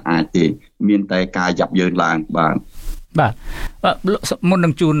គឺមិនអាចទេមានតែការយ៉ាប់យ៉ឺនឡើងបាទមុននឹ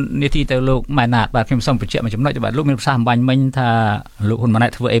ងជូននីតិទៅលោកម៉ែណាតបាទខ្ញុំសូមបញ្ជាក់មួយចំណុចបាទលោកមានប្រសាសន៍អំបញ្ញមិញថាលោកហ៊ុនម៉ាណែ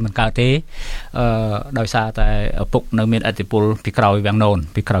តធ្វើអីមិនកើតទេដោយសារតែឪពុកនៅមានឥទ្ធិពលពីក្រោយវាំងនន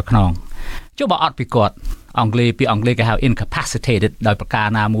ពីក្រោយខ្នងចុះបើអត់ពីគាត់អង់គ្លេសគេហៅ incapacitated ដោយប្រការ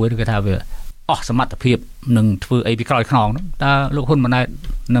ណាមួយឬគេថាវាអស់សមត្ថភាពនឹងធ្វើអីពីក្រោយខ្នងហ្នឹងតើលោកហ៊ុនម៉ាណែត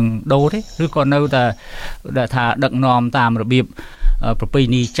នឹងដូរទេឬក៏នៅតែថាដឹកនាំតាមរបៀបប្រពៃ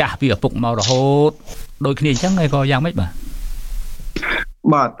ណីចាស់ពីឪពុកម្ករហូតដូចគ្នាអញ្ចឹងហើយក៏យ៉ាងម៉េច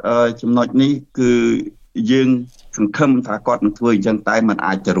បាទចំណុចនេះគឺយើងសង្ឃឹមថាគាត់នឹងធ្វើអញ្ចឹងតែมัน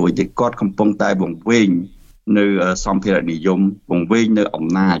អាចទៅរួចទេគាត់កំពុងតែបង្វែងនៅសម្ភារៈនិយមបង្វែងនៅអំ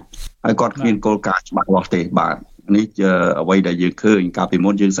ណាចហើយគាត់គ្មានគោលការណ៍ច្បាស់លាស់ទេបាទនេះជាអ្វីដែលយើងឃើញកាលពីមុ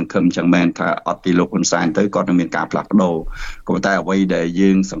នយើងសង្ឃឹមចឹងមែនថាអត់ពីលោកហ៊ុនសែនទៅគាត់នឹងមានការផ្លាស់ប្ដូរក៏ប៉ុន្តែអ្វីដែលយើ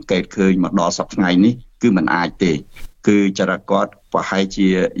ងសង្កេតឃើញមកដល់សប្តាហ៍ថ្ងៃនេះគឺมันអាចទេគឺចរិតគាត់ប្រហែលជា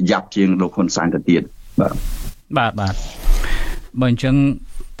យ៉ាប់ជាងលោកហ៊ុនសែនទៅទៀតបាទបើអញ្ចឹង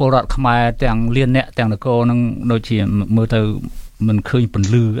ពលរដ្ឋខ្មែរទាំងលានអ្នកទាំងនគរនឹងដូចជាមើលទៅមិនឃើញពន្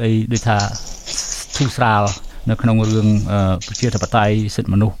លឺអីដូចថាធូរស្រាលនៅក្នុងរឿងប្រជាធិបតេយ្យសិទ្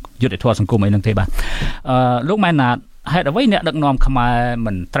ធិមនុស្សយុត្តិធម៌សង្គមអីហ្នឹងទេបាទលោកម៉ែនណាតហេតុអ្វីអ្នកដឹកនាំខ្មែរ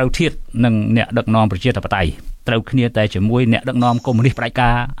មិនត្រូវធៀបនឹងអ្នកដឹកនាំប្រជាធិបតេយ្យត្រូវគ្នាតែជាមួយអ្នកដឹកនាំកុម្មុយនីសផ្ដាច់កា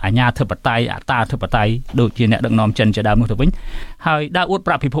រអាញាធិបតេយ្យអតាធិបតេយ្យដូចជាអ្នកដឹកនាំចិនជាដើមនោះទៅវិញហើយដើរអួត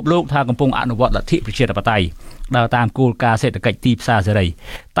ប្រាប់ពិភពលោកថាកំពុងអនុវត្តលទ្ធិប្រជាធិបតេយ្យដើរតាមគោលការណ៍សេដ្ឋកិច្ចទីផ្សារសេរី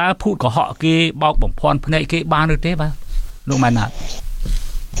តើភូតកុហកគេបោកបំភាន់ភ្នែកគេបានឬទេបាទលោកម៉ែនណាត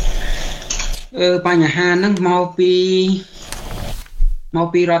បញ្ហាហ្នឹងមក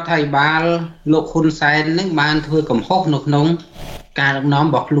ពីរដ្ឋាភិបាលលោកហ៊ុនសែនហ្នឹងបានធ្វើកំហុសនៅក្នុងការដឹកនាំរ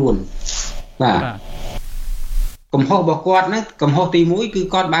បស់ខ្លួនបាទកំហុសរបស់គាត់ហ្នឹងកំហុសទី1គឺ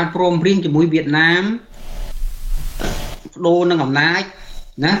គាត់បានព្រមព្រៀងជាមួយវៀតណាមបដូរនឹងអំណាច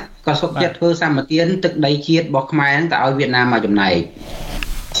ណាគាត់សុខចិត្តធ្វើសម្បទានទឹកដីជាតិរបស់ខ្មែរហ្នឹងទៅឲ្យវៀតណាមមកចំណែក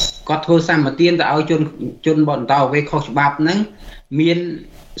គាត់ធ្វើសម្បទានទៅឲ្យជនបន្តវេខុសច្បាប់ហ្នឹងមាន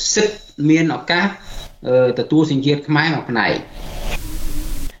សិទ្ធិមានឱកាសទទួលសញ្ជាតិខ្មែរមកផ្នែក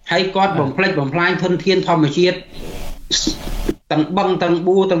ហើយគាត់បំផ្លិចបំផ្លាញធនធានធម្មជាតិទាំងបឹងទាំង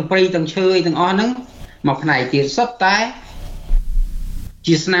បួរទាំងព្រៃទាំងឈើទាំងអស់ហ្នឹងមកផ្នែកទៀតសុទ្ធតែ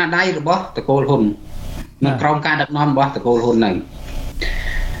ជាស្នាដៃរបស់តកូលហ៊ុននៅក្រោមការដឹកនាំរបស់តកូលហ៊ុនហ្នឹង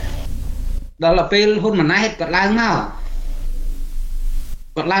ដល់ពេលហ៊ុនម៉ាណែតគាត់ឡើងមក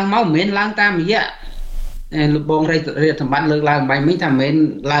មិនមែនឡើងតាមរយៈលោកបងរាជសម្បត្តិលើកឡើងបាញ់មិញថាមិនមែន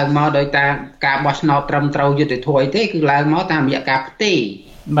ឡើងមកដោយតាមការបោះឆ្នោតត្រឹមត្រូវយុត្តិធម៌អីទេគឺឡើងមកតាមរយៈការផ្ទេរ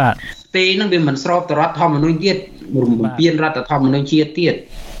បាទផ្ទេរហ្នឹងវាមិនស្របទៅរដ្ឋធម្មនុញ្ញជាតិរំពៀនរដ្ឋធម្មនុញ្ញជាតិទៀត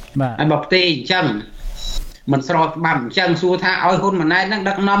ហើយបើផ្ទេអញ្ចឹងមិនស្របច្បាប់អញ្ចឹងសួរថាឲ្យហ៊ុនម៉ាណែតហ្នឹង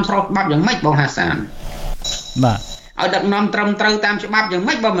ដឹកនាំស្របច្បាប់យ៉ាងម៉េចបងហាសានបាទឲ្យដឹកនាំត្រឹមត្រូវតាមច្បាប់យ៉ាង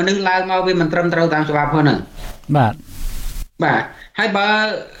ម៉េចបើមនុស្សឡើងមកវាមិនត្រឹមត្រូវតាមច្បាប់ហ្នឹងបាទហើយបើ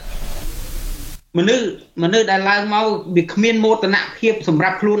មនុស្សដែលឡើងមកវាគ្មានមោទនភាពសម្រា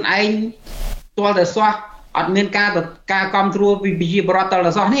ប់ខ្លួនឯងទាល់តែសោះអត់មានការគាំទ្រពីប្រជាពលរដ្ឋទាល់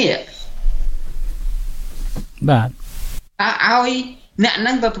តែសោះនេះបាទតើឲ្យអ្នកហ្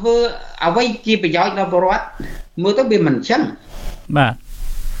នឹងទៅធ្វើអ្វីជាប្រយោជន៍ដល់ពលរដ្ឋមើលទៅវាមិនចឹងបាទ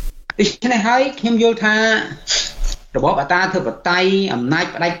ដូច្នេះហើយខ្ញុំយល់ថារបបអតាធិបតេយ្យអំណាច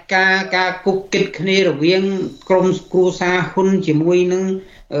ផ្ដាច់ការគុកគិតគ្នារវាងក្រមគ្រួសារហ៊ុនជាមួយនឹង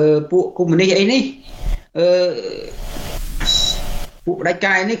ពួកកុម្មុយនីសអីនេះពួកផ្ដាច់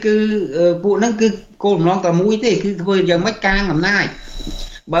ការនេះគឺពួកហ្នឹងគឺគោលបំណងតែមួយទេគឺធ្វើយ៉ាងម៉េចកាងអំណាច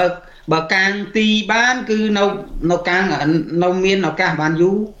បើកាងទីបានគឺនៅកាងនៅមានឱកាសបាន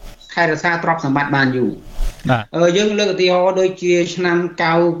យូរខែរក្សាទ្រព្យសម្បត្តិបានយូរយើងលើកឧទាហរណ៍ដូចជាឆ្នាំ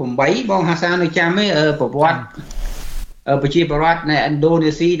98បងហាសានៅចាំទេប្រវត្តិប្រជាពលរដ្ឋនៅឥណ្ឌូ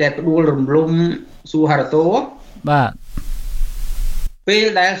នេស៊ីដែលផ្ដួលរំលំស៊ូហារ៉ាតូបាទពេល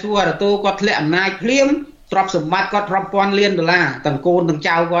ដែលស៊ូហារ៉ាតូគាត់ធ្លាក់អំណាចភ្លាមទ្រព្យសម្បត្តិគាត់រាប់ពាន់លានដុល្លារទាំងកូនទាំង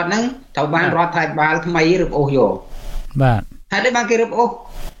ចៅគាត់ហ្នឹងត្រូវបានរដ្ឋាភិបាលថ្មីរឹបអូសយកបាទហើយបានគេរឹបអូស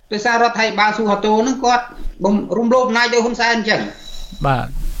ដោយសាររដ្ឋាភិបាលស៊ូហារ៉ាតូហ្នឹងគាត់រំលោភអំណាចដោយហ៊ុនសែនអញ្ចឹងបាទ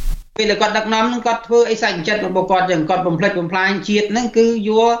ពេលដែលគាត់ដឹកនាំហ្នឹងគាត់ធ្វើអីសាច់ចិត្តរបស់គាត់អញ្ចឹងគាត់បំផ្លិចបំផ្លាញជាតិហ្នឹងគឺ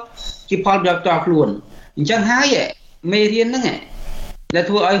យកជាផលប្រយោជន៍ផ្ទាល់ខ្លួនអញ្ចឹងហើយមេរៀនហ្នឹងដែល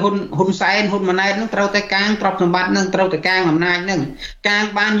ធ្វើឲ្យហ៊ុនសែនហ៊ុនម៉ាណែតហ្នឹងត្រូវតែកាងទ្រព្យសម្បត្តិហ្នឹងត្រូវតែកាងអំណាចហ្នឹងកាង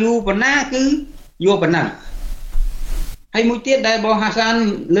បានយូរប៉ុណ្ណាគឺយកប៉ុណ្ណឹងហើយមួយទៀតដែលបងហាសាន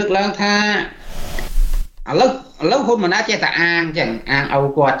លើកឡើងថាឥឡូវហ៊ុនម៉ាណែតចេះតែអាងអញ្ចឹងអាងឲ្យ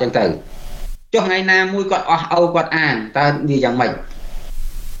គាត់អញ្ចឹងទៅចុះថ្ងៃណាមួយគាត់អស់ឲ្យគាត់អាងតើវាយ៉ាងម៉េច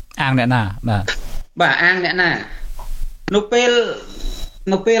អាងអ្នកណាបាទអាងអ្នកណានៅពេល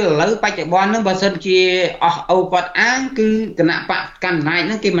ឥឡូវបច្ចុប្បន្នហ្នឹងបើសិនជាអស់អូគាត់អាងគឺគណៈបកកណ្ដាលអំណាច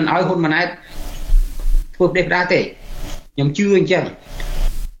ហ្នឹងគេមិនឲ្យហ៊ុនម៉ាណែតធ្វើផ្ដេសផ្ដាសទេខ្ញុំជឿអញ្ចឹង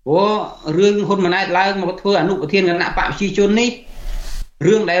ព្រោះរឿងហ៊ុនម៉ាណែតឡើងមកធ្វើអនុប្រធានគណៈបកប្រជាជននេះ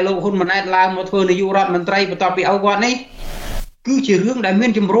រឿងដែលលោកហ៊ុនម៉ាណែតឡើងមកធ្វើនាយករដ្ឋមន្ត្រីបន្ទាប់ពីអូគាត់នេះគឺជារឿងដែលមា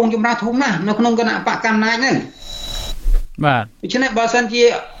នចម្រូងចម្រាសធំណាស់នៅក្នុងគណៈបកកណ្ដាលអំណាចហ្នឹងបាទដូច្នេះបើសិនជា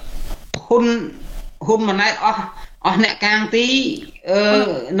ហ៊ុនម៉ាណែតអស់អ្នកកាងទី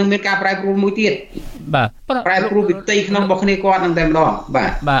នឹងមានការប្រែប្រួលមួយទៀតបាទប្រែប្រួលវិទីក្នុងរបស់គ្នាគាត់នឹងតែម្ដងបា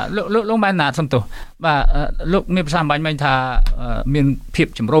ទលោកបានណាសំទោសបាទលោកមានប្រសាសន៍បាញ់មិញថាមានភាព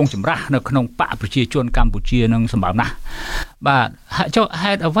ចម្រូងចម្រាសនៅក្នុងបកប្រជាជនកម្ពុជានឹងសម្បើមណាស់បាទចុះ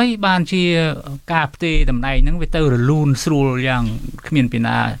ហេតុអ្វីបានជាការផ្ទេរតំណែងហ្នឹងវាទៅរលូនស្រួលយ៉ាងគ្មានពី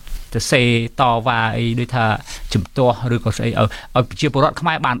ណាទៅសេតវ៉ាអីដូចថាជំទាស់ឬក៏ស្អីឲ្យប្រជាពលរដ្ឋខ្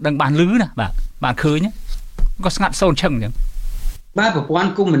មែរបានដឹងបានឮណាបាទបានឃើញក៏ស្ងាត់សូន្យឈឹងអញ្ចឹងបាទប្រព័ន្ធ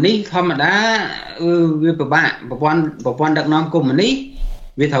កុម្មុយនីសធម្មតាវាពិបាកប្រព័ន្ធដឹកនាំកុម្មុយនីស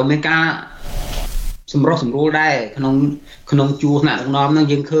វាត្រូវមានការសម្រុះសម្រួលដែរក្នុងជួរថ្នាក់ដឹកនាំហ្នឹង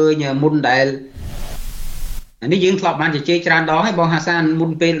យើងឃើញមុនដែលនេះយើងធ្លាប់បានជជែកច្រើនដងហើយបងហាសានមុ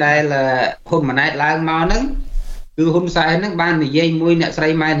នពេលដែលហ៊ុនម៉ាណែតឡើងមកហ្នឹងគឺហ៊ុនសែនហ្នឹងបាននិយាយមួយអ្នកស្រី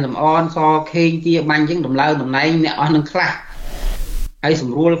ម៉ែនលំអនសខេងជាបាញ់អញ្ចឹងដំឡើងតំណែងអ្នកអស់នឹងខ្លះហើយស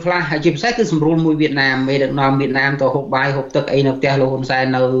ម្រួលខ្លះហើយជាពិសេសគឺសម្រួលមួយវៀតណាមមេដឹកនាំវៀតណាមទៅហូបបាយហូបទឹកអីនៅផ្ទះលោកហ៊ុនសែន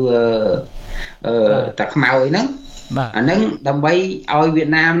នៅតាខ្មៅអីហ្នឹងអាហ្នឹងដើម្បីឲ្យវៀត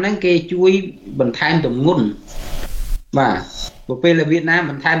ណាមហ្នឹងគេជួយបន្ថែមទម្ងន់បាទពេលវៀតណាម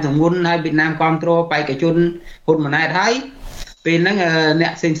បន្ថែមទម្ងន់ហើយវៀតណាមគ្រប់គ្រងបេក្ខជនហ៊ុនម៉ាណែតហើយពេលហ្នឹងអ្ន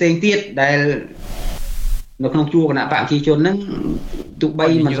កផ្សេងទៀតដែលនៅក្នុងជួរគណៈបកប្រជាជនហ្នឹងទោះបី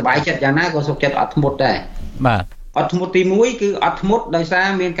មិនសប្បាយចិត្តយ៉ាងណាក៏សុខចិត្តអត់ធ្មត់ដែរបាទអត់ធ្មត់ទី1គឺអត់ធ្មត់ដោយសារ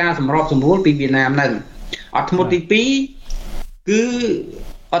មានការសម្របសម្រួលពីវៀតណាមហ្នឹងអត់ធ្មត់ទី2គឺ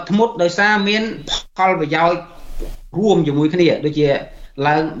អត់ធ្មត់ដោយសារមានផលប្រយោជន៍រួមជាមួយគ្នាដូចជា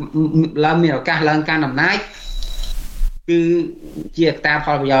ឡើងមានឱកាសឡើងកាន់អំណាចគឺជាកត្តាផ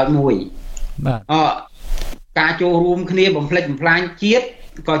លប្រយោជន៍មួយបាទការចូលរួមគ្នាបំផ្លិចបំផ្លាញជាតិ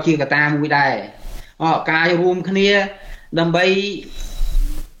ក៏ជាកត្តាមួយដែរការរួមគ្នាដើម្បី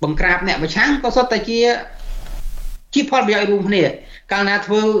បង្ក្រាបអ្នកប្រឆាំងក៏សុទ្ធតែជាផលប្រយោជន៍រួមគ្នាកាលណា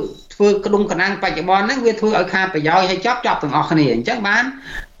ធ្វើក្ដុំកណ្ដាំងបច្ចុប្បន្នហ្នឹងវាធ្វើឲ្យខាតប្រយោជន៍ឲ្យចប់ទាំងអស់គ្នាអញ្ចឹងបាន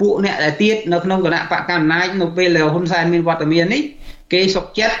ពួកអ្នកដែលទៀតនៅក្នុងគណៈបកកណ្ដាលនៅពេលហ៊ុនសែនមានវត្តមាននេះគេសុក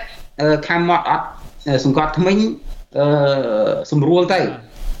ចិត្តខំមកអត់សង្កត់ថ្មិញសម្រួលទៅ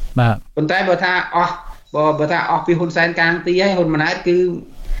បាទប៉ុន្តែបើថាអស់ពីហ៊ុនសែនកាងទីហើយហ៊ុនម៉ាណែតគឺ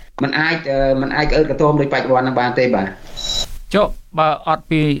มันអាចក្អើតកតោមដោយបច្ចុប្បន្ននឹងបានទេបាទចុះបើអត់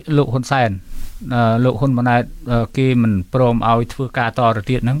ពីលោកហ៊ុនសែន លោកហ៊ុនម៉ាណែតគេមិនព្រមឲ្យធ្វើការតទៅ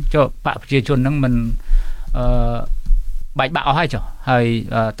ទៀតហ្នឹងចុះបកប្រជាជនហ្នឹងមិនបែកបាក់អស់ហើយចុះហើយ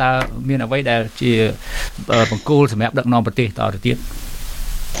តើមានអ្វីដែលជាបង្គោលសម្រាប់ដឹកនាំប្រទេសតទៅទៀត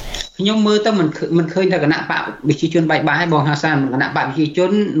ខ្ញុំមើលទៅមិនឃើញថាគណៈបកប្រជាជនបែកបាក់ហើយបងហាសានគណៈបកប្រជាជ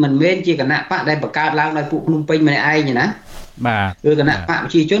នមិនមែនជាគណៈបកដែលបង្កើតឡើងដោយពួកភ្នំពេញម្នាក់ឯងទេណាបាទគឺគណៈបកប្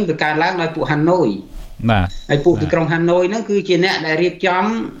រជាជនបង្កើតឡើងដោយពួកហាណូយបាទហើយពួកទីក្រុងហាណូយហ្នឹងគឺជាអ្នកដែលរៀបចំ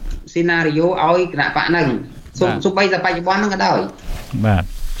សេណារីយ៉ូឲ្យគណៈបកហ្នឹងសូម្បីតែបច្ចុប្បន្នហ្នឹងក៏ដោយបាទ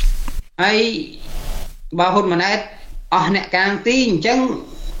ហើយបើហ៊ុនម៉ាណែតអស់អ្នកកាងទីអញ្ចឹង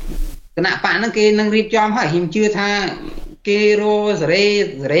គណៈបកហ្នឹងគេនឹងរៀបចំហើយខ្ញុំជឿថាគេរស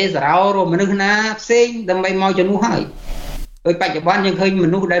រេសរោរមនុស្សណាផ្សេងដើម្បីមកជំនួសហើយដោយបច្ចុប្បន្នយើងឃើញម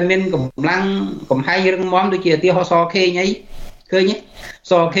នុស្សដែលមានកម្លាំងកំហែងរឹងមាំដូចជាឧទាហរណ៍សខេងអីឃើញទេ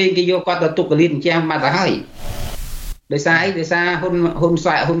សខេងគេយកគាត់ទៅទុកកលៀនចាំបាត់ទៅហើយដោយសារអីដោយសារហ៊ុន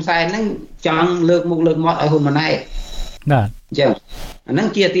សែនហ្នឹងចង់លើកមុខលើកមាត់ឲ្យហ៊ុនម៉ាណែតបាទអញ្ចឹងអាហ្នឹង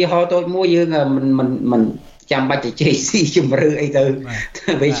ជាឧទាហរណ៍តូចមួយយើងមិនចាំបាច់ទៅជេរស៊ីជំរឿអីទៅ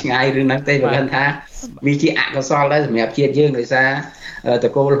វិញឆ្ងាយរឿងហ្នឹងទេបើគាត់ថាវាជាអកុសលដែរសម្រាប់ជាតិយើងដោយសារត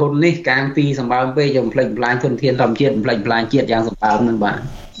កូលហ៊ុននេះកាងពីសម្បើមពេកយើងផ្លេចផ្លាញធនធានធម្មជាតិផ្លេចផ្លាញជាតិយ៉ាងសម្បើមហ្នឹង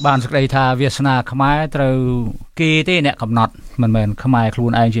បានសេចក្តីថាវាសនាខ្មែរត្រូវគេទេអ្នកកំណត់មិនមែនខ្មែរខ្លួ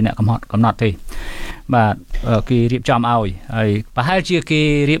នឯងជាអ្នកកំណត់ទេបាទគេរៀបចំឲ្យហើយប្រហែលជាគេ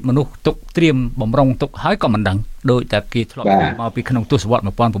រៀបមនុស្សទុកត្រៀមបំរុងទុកហើយក៏មិនដឹងដោយតែគេធ្លាប់មកពីក្នុងទសវត្សរ៍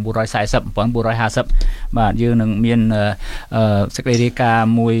1940 1950បាទយើងនឹងមានសេចក្តីរាយការណ៍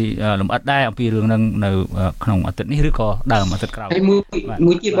មួយលម្អិតដែរអំពីរឿងហ្នឹងនៅក្នុងអាទិត្យនេះឬក៏ដើមអាទិត្យក្រោយហើយមួ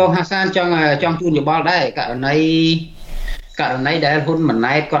យទៀតបងហាសានចង់ជូនយោបល់ដែរករណីដែលហ៊ុនម៉ា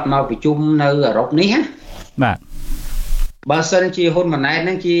ណែតគាត់មកប្រជុំនៅអឺរ៉ុបនេះណាបាទបើសិនជាហ៊ុនម៉ាណែតហ្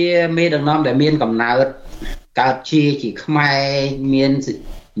នឹងជាមេដឹកនាំដែលមានកំណើតកើតជាខ្មែរមាន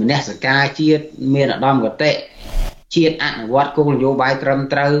មនសិការជាតិមានឧត្តមគតិជាតិអនុវត្តគោលនយោបាយត្រឹម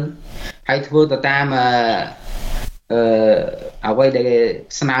ត្រូវហើយធ្វើទៅតាមអ្វីដែល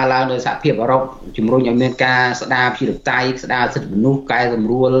ស្នើឡើងដោយសហភាពអឺរ៉ុបជំរុញឲ្យមានការស្ដារប្រជាធិបតេយ្យស្ដារសិទ្ធិមនុស្សកែសម្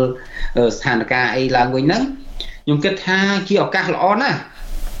រួលស្ថានភាពអីឡើងវិញហ្នឹងខ្ញុំគិតថាជាឱកាសល្អណាស់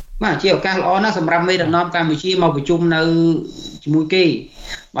បាទជាឱកាសល្អណាស់សម្រាប់មេដឹកនាំកម្ពុជាមកប្រជុំនៅជាមួយគេ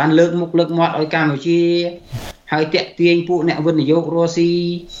បានលើកមុខលើកមាត់ឲ្យកម្ពុជាហើយតាក់ទាញពួកអ្នកវិនិយោគរុស្ស៊ី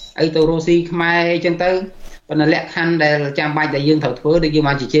អីទៅរុស្ស៊ីខ្មែរអញ្ចឹងទៅប៉ុន្តែលក្ខខណ្ឌដែលចាំបាច់ដែលយើងត្រូវធ្វើដូចយើង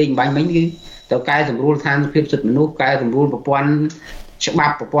បានជជែកបាញ់មិញគឺទៅកែសម្រួលស្ថានភាពសិទ្ធិមនុស្សកែសម្រួលប្រព័ន្ធច្បា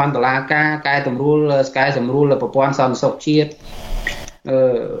ប់ប្រព័ន្ធតុលាការកែសម្រួលប្រព័ន្ធសន្តិសុខជាតិ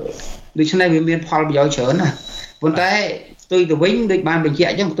ដូច្នេះវាមានផលប្រយោជន៍ច្រើនណាស់ប៉ុន្តែផ្ទុយទៅវិញដូចបានបញ្ជាក់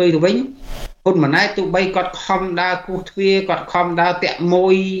អញ្ចឹងផ្ទុយទៅវិញហ៊ុនម៉ាណែតទោះបីគាត់ខំដើរគោះទ្វារគាត់ខំដើរតាក់មួ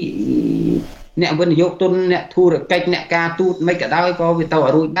យអ្នកវិនិយោគទុនអ្នកធុរកិច្ចអ្នកការទូតមិនក៏ដោយក៏វាទៅឲ្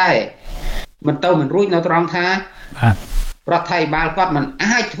យរួចដែរមិនរួចនៅត្រង់ថារដ្ឋាភិបាលគាត់មិន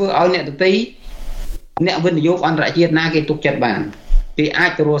អាចធ្វើឲ្យអ្នកទទីអ្នកវិនិយោគអន្តរជាតិណាគេទុកចិត្តបានគេអា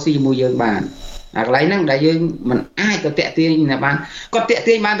ចទៅរស់ស៊ីជាមួយយើងបានអាកន្លែងហ្នឹងដែលយើងមិនអាចទៅតាក់ទាញណាបានគាត់តាក់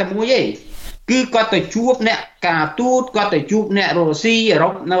ទាញបានតែមួយទេគឺគាត់ទៅជួបអ្នកការទូតគាត់ទៅជួបអ្នករុស្ស៊ីអឺរ៉ុ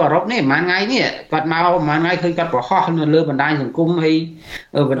បនៅអឺរ៉ុបនេះប្រហែលថ្ងៃនេះគាត់មកប្រហែលថ្ងៃឃើញគាត់ប្រហោះនៅលើបណ្ដាញសង្គមហើយ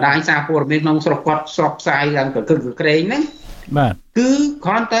បណ្ដាញសារព័ត៌មានក្នុងស្រុកគាត់ផ្សព្វផ្សាយឡើងក្រក្រែងហ្នឹងបាទគឺគ្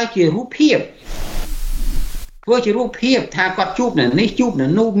រាន់តែជារូបភាពធ្វើជារូបភាពថាគាត់ជួបនៅនេះជួបនៅ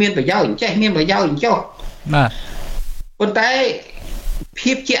នោះមានប្រយោជន៍ចេះមានប្រយោជន៍ចុះបាទប៉ុន្តែ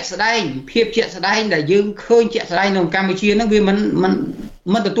ភាពជាក់ស្ដែងដែលយើងឃើញជាក់ស្ដែងនៅកម្ពុជាហ្នឹងវា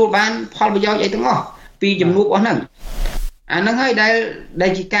មិនទទួលបានផលប្រយោជន៍អីទាំងអស់ពីជំនួបអស់ហ្នឹងអាហ្នឹងហើយដែ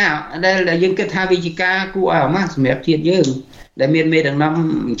លជាការដែលយើងគិតថាវាជាការគួរឲ្យអាម៉ាស់សម្រាប់ជាតិយើងដែលមានមេដឹកនាំ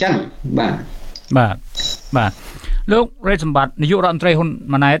អញ្ចឹងបាទលោករេតសម្បត្តិនាយករដ្ឋមន្ត្រីហ៊ុន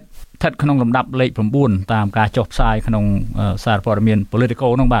ម៉ាណែតស្ថិតក្នុងលំដាប់លេខ9តាមការចុះផ្សាយក្នុងសារព័ត៌មាន Politico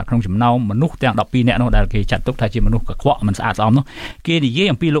នោះបាទក្នុងចំណោមមនុស្សទាំង12នាក់នោះដែលគេចាត់ទុកថាជាមនុស្សកខ្វក់មិនស្អាតស្អំនោះគេនិយាយ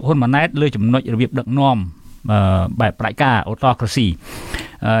អំពីលោកហ៊ុនម៉ាណែតលើចំណុចរបៀបដឹកនាំបែបប្រជាការ autocracy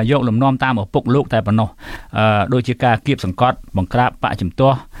យកលំនាំតាមឪពុកលោកតែប៉ុណ្ណោះដូចជាការគៀបសង្កត់បង្ក្រាបបកជំទា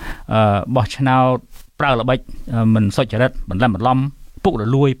ស់បោះឆ្នោតប្រើល្បិចមិនសុចរិតបន្លំបន្លំពុករ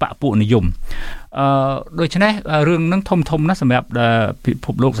លួយបកពួកនិយមដូច្នេះរឿងហ្នឹងធំណាស់សម្រាប់ពិភ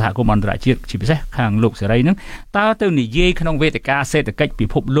ពលោកសហគមន៍អន្តរជាតិជាពិសេសខាងលោកសេរីហ្នឹងតើទៅនិយាយក្នុងវេទិកាសេដ្ឋកិច្ចពិ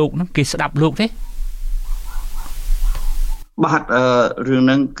ភពលោកហ្នឹងគេស្ដាប់លោកទេបាទរឿងហ្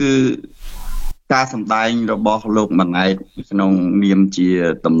នឹងគឺការសម្ដែងរបស់លោកម៉ាណែតក្នុងនាមជា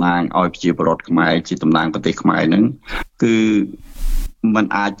តំណាងឲ្យប្រជាពលរដ្ឋខ្មែរជាតំណាងប្រទេសខ្មែរហ្នឹងគឺมัน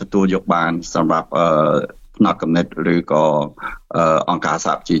អាចទទួលយកបានសម្រាប់ផ្ ថ្នាក់កំណត់ឬក៏អង្គការស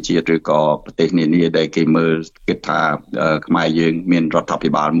ហប្រជាជាតិឬក៏ប្រទេសនានាដែលគេមើលគិតថាខ្មែរយើងមានរដ្ឋាភិ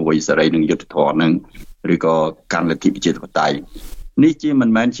បាលមួយសេរីនិងយុត្តិធម៌នឹងឬក៏កាន់លទ្ធិប្រជាធិបតេយ្យនេះជាមិន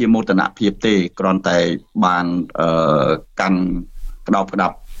មែនជាមោទនភាពទេគ្រាន់តែបានកាន់ក្តោបក្តា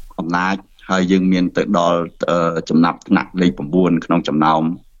ប់អំណាចហើយយើងមានទៅដល់ចំណាប់ថ្នាក់លេខ9ក្នុងចំណោម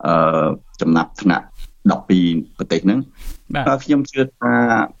ចំណាប់ថ្នាក់12ប្រទេសហ្នឹងហើយខ្ញុំជឿថា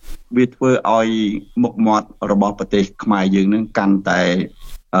វាធ្វើឲ្យមុខមាត់របស់ប្រទេសខ្មែរយើងហ្នឹងកាន់តែ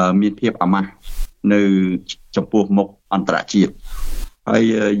មានភាពអាម៉ាស់នៅចំពោះមុខអន្តរជាតិហើយ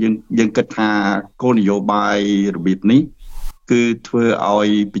យើងគិតថាគោលនយោបាយរបៀបនេះគឺធ្វើឲ្យ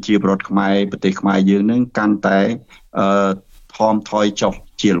ប្រជាពលរដ្ឋខ្មែរប្រទេសខ្មែរយើងហ្នឹងកាន់តែថមថយចុះ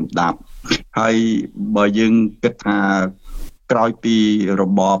ជាលំដាប់ហើយបើយើងគិតថាក្រោយពីរ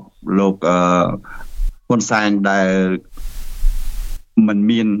បបលោកហ៊ុនសែនដែលមិន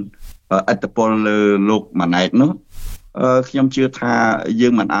មានឥទ្ធិពលលើលោកម៉ាណែតនោះខ្ញុំជឿថាយើ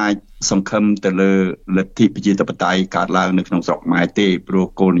ងមិនអាចសង្ឃឹមទៅលើលទ្ធិប្រជាធិបតេយ្យកើតឡើងនៅក្នុងស្រុកខ្មែរទេព្រោះ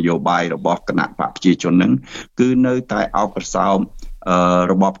គោលនយោបាយរបស់គណៈបកប្រជាជនហ្នឹងគឺនៅតែអោបក្រសោប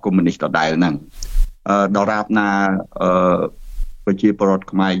របបកុម្មុយនីសដដែលហ្នឹងដរាបណាប្រជាពលរដ្ឋ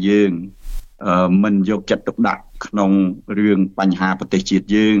ខ្មែរយើងមិនយកចិត្តទុកដាក់ក្នុងរឿងបញ្ហាប្រទេសជាតិ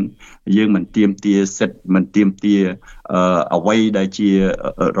យើងមិនទាមទារសិទ្ធិមិនទាមទារអ្វីដែលជា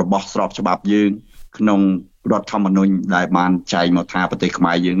របស់ស្របច្បាប់យើងក្នុងរដ្ឋធម្មនុញ្ញដែលបានចែងមកថាប្រទេសខ្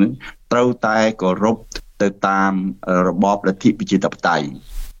មែរយើងនឹងត្រូវតែគោរពទៅតាមរបបលទ្ធិប្រជាធិបតេយ្យ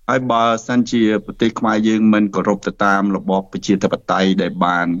ហើយបើសិនជាប្រទេសខ្មែរយើងមិនគោរពទៅតាមរបបប្រជាធិបតេយ្យដែល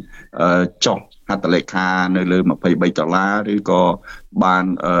បានចុះហត្ថលេខានៅលើ$23ឬក៏បាន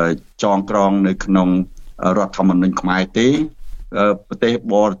ចងក្រងនៅក្នុងរដ្ឋធម្មនុញ្ញខ្មែរទេប្រទេស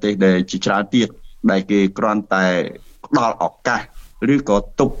បរទេសដែលជាច្រើនទៀតដែលគេគ្រាន់តែផ្ដល់ឱកាសឬក៏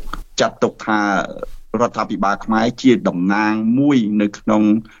ចាត់ទុកថារដ្ឋាភិបាលខ្មែរជាតំណាងមួយនៅក្នុង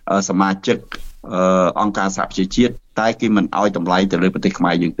សមាជិកអង្គការសហប្រជាជាតិតែគេមិនអោយតម្លៃទៅលើប្រទេសខ្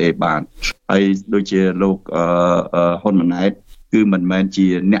មែរយើងទេបាទហើយដូចជាលោកហ៊ុនម៉ាណែតគឺមិនមែនជា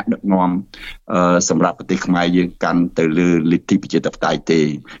អ្នកដឹកនាំសម្រាប់ប្រទេសខ្មែរយើងកាន់ទៅលើលទ្ធិប្រជាធិបតេយ្យទេ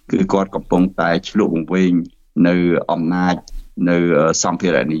គឺគាត់កំពុងតែឆ្លុះបង្វែងនៅអំណាចនៅសម្ភា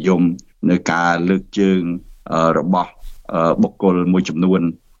រៈនិយមនៅការលើកជើងរបស់បុគ្គលមួយចំនួន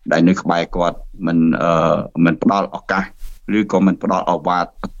ដែលនៅក្បែរគាត់មិនផ្ដល់ឱកាសឬក៏មិនផ្ដល់ឱវាទ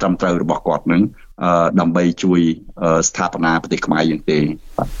ត្រឹមត្រូវរបស់គាត់នឹងដើម្បីជួយស្ថាបនាប្រទេសខ្មែរយើងទេ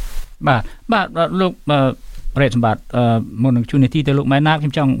បាទលោករ៉េតសម្បត្តិមុននឹងជួននាទីទៅលោកម៉ែណាខ្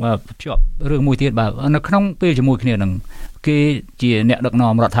ញុំចង់ភ្ជាប់រឿងមួយទៀតបាទនៅក្នុងពេលជាមួយគ្នានឹងគេជាអ្នកដឹក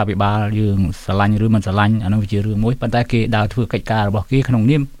នាំរដ្ឋាភិបាលយើងស្រឡាញ់ឬមិនស្រឡាញ់អានោះវាជារឿងមួយប៉ុន្តែគេដើរធ្វើកិច្ចការរបស់គេក្នុង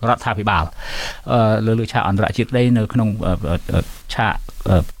នាមរដ្ឋាភិបាលលើឆាកអន្តរជាតិក្តីនៅក្នុងឆាក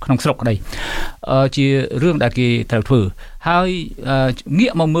ក្នុងស្រុកក្តីជារឿងដែលគេត្រូវធ្វើហើយងា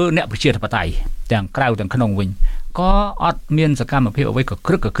កមកមើលអ្នកប្រជាធិបតេយ្យទាំងក្រៅទាំងក្នុងវិញក៏អត់មានសកម្មភាពអ្វីក៏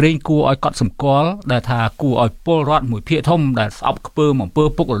ក្រឹកក៏ក្រែងគួរឲ្យកត់សម្គាល់ដែលថាគួរឲ្យពលរដ្ឋមួយភាគធំដែលស្អប់ខ្ពើមអំពើ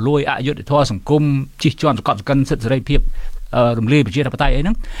ពុករលួយអយុត្តិធម៌សង្គមជិះជាន់សកត់សកិនសិទ្ធិសេរីភាពរំលាយប្រជាធិបតេយ្យអីហ្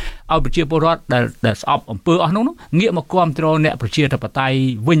នឹងឲ្យប្រជាពលរដ្ឋដែលស្អប់អំពើអស់នោះងាកមកគាំទ្រអ្នកប្រជាធិបតេយ្យ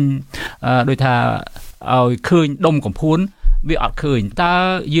វិញដោយថាឲ្យឃើញដុំកំភួនវាអត់ឃើញតើ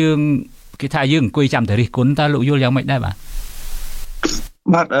យើងគេថាយើងអង្គុយចាំតែរិះគន់តើលោកយល់យ៉ាងម៉េចដែរបា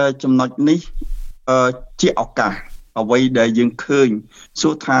ទចំណុចនេះជាឱកាសអ្វីដែលយើងឃើញសួ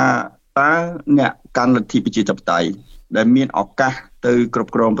រថាតើអ្នកកាន់លទ្ធិប្រជាធិបតេយ្យដែលមានឱកាសទៅគ្រ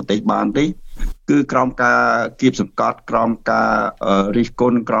ប់គ្រងប្រទេសបានទេគឺក្រោមការគៀបសង្កត់ក្រោមការរិះគ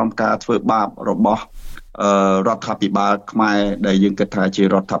ន់ក្រោមការធ្វើបាបរបស់រដ្ឋាភិបាលខ្មែរដែលយើងគិតថាជា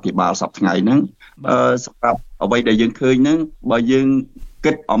រដ្ឋាភិបាលសពថ្ងៃហ្នឹងសម្រាប់អ្វីដែលយើងឃើញហ្នឹងបើយើង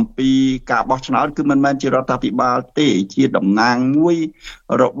គិតអំពីការបោះឆ្នោតគឺមិនមែនជារដ្ឋាភិបាលទេជាតំណាងមួយ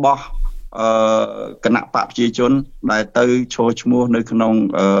របស់គណៈបកប្រជាជនដែលទៅឈរឈ្មោះនៅក្នុង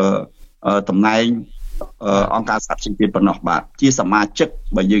តំណែងអង្គការសហជីវជាតិប៉ុណ្ណោះបាទជាសមាជិក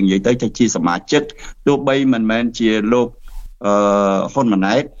បើយើងនិយាយទៅជាសមាជិកទោះបីមិនមែនជាលោកហ៊ុនម៉ា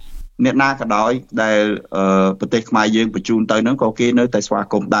ណែតអ្នកណាក៏ដោយដែលប្រទេសខ្មែរយើងបញ្ជូនទៅហ្នឹងក៏គេនៅតែស្វា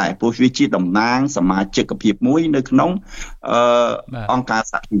គមន៍ដែរព្រោះវាជាតំណាងសមាជិកភាពមួយនៅក្នុងអង្គការ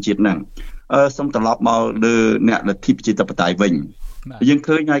សហជីវជាតិហ្នឹងសូមត្រឡប់មកលើអ្នកលទ្ធិប្រជាធិបតេយ្យវិញយើង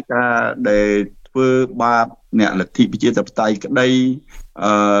ឃើញហើយការដែលធ្វើបាបអ្នកលទ្ធិប្រជាធិបតេយ្យក្តី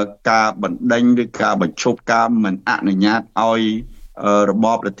ការបណ្ដេញឬការបញ្ឈប់ការមិនអនុញ្ញាតឲ្យរប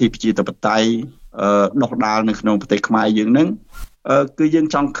បលទ្ធិប្រជាធិបតេយ្យដុះដាលនៅក្នុងប្រទេសខ្មែរយើងហ្នឹងគឺយើង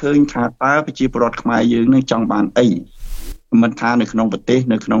ចង់ឃើញថាតើប្រជាពលរដ្ឋខ្មែរយើងនឹងចង់បានអីមិនថានៅក្នុងប្រទេស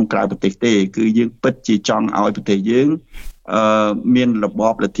នៅក្នុងក្រៅប្រទេសទេគឺយើងពិតជាចង់ឲ្យប្រទេសយើង មានរប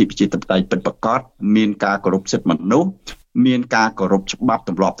បលទ្ធិប្រជាធិបតេយ្យពិតប្រាកដមានការគោរពសិទ្ធិមនុស្សមានការគោរពច្បាប់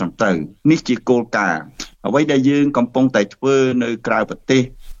ទម្លាប់ត្រឹមត្រូវនេះជាគោលការណ៍អ្វីដែលយើងកំពុងតែធ្វើនៅក្រៅប្រទេស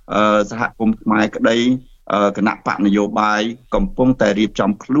សហគមន៍ខ្មែរក្តីគណៈបកនយោបាយកំពុងតែរៀប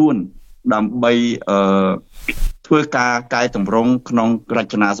ចំខ្លួនដើម្បីធ្វើការកែតម្រង់ក្នុងរ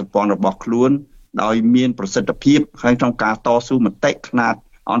ចនាសម្ព័ន្ធរបស់ខ្លួនដោយមានប្រសិទ្ធភាពហើយក្នុងការតស៊ូមតិខ្នាត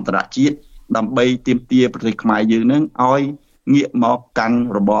អន្តរជាតិដើម្បីទាមទារប្រទេសខ្មែរយើងនឹងឲ្យងាកមកកាន់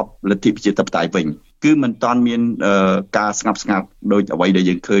របបលទ្ធិប្រជាធិបតេយ្យវិញគឺមិនតាន់មានការស្ងប់ស្ងាត់ដោយអ្វីដែល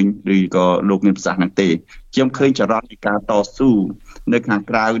យើងឃើញឬក៏លោកមានប្រសាសន៍ហ្នឹងទេខ្ញុំឃើញចរន្តនៃការតស៊ូនៅខាង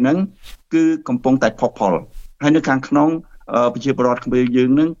ក្រៅហ្នឹងគឺកំពុងតែផុសផុលហើយនៅខាងក្នុងប្រជាពលរដ្ឋខ្មែរយើង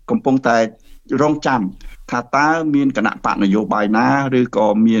ហ្នឹងកំពុងតែរងចាំថាតើមានគណៈបកនយោបាយណាឬក៏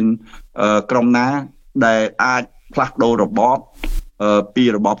មានក្រុមណាដែលអាចផ្លាស់ប្ដូររបបពី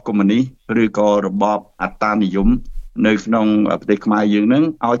របបកុម្មុយនីសឬក៏របបអត្តានិយមនៅក្នុងប្រទេសខ្មែរយើងហ្នឹង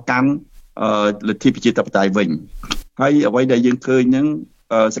ឲ្យកាន់លទ្ធិប្រជាធិបតេយ្យវិញហើយអ្វីដែលយើងឃើញហ្នឹង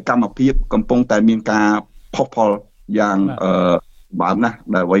សកម្មភាពកំពុងតែមានការផុសផុលយ៉ាងបើណាស់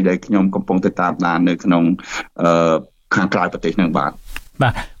ដែលអ្វីដែលខ្ញុំកំពុងតែតាមដាននៅក្នុងខាងក្រៅប្រទេសហ្នឹងបាទ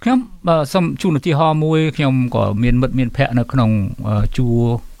ខ្ញុំសូមជូនឧទាហរណ៍មួយខ្ញុំក៏មានមិត្តមានភ័ក្រនៅក្នុងជួរ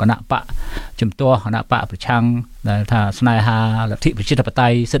គណៈបកជំទាស់គណៈបកប្រឆាំងដែលថាស្នេហាលទ្ធិប្រជាធិបតេ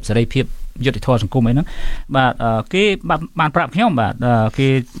យ្យសិទ្ធិសេរីភាពយុត្តិធម៌សង្គមអីហ្នឹងបាទគេបានប្រាប់ខ្ញុំបាទគេ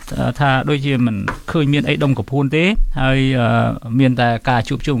ថាដូចជាមិនឃើញមានអីដុំកពួនទេហើយមានតែការ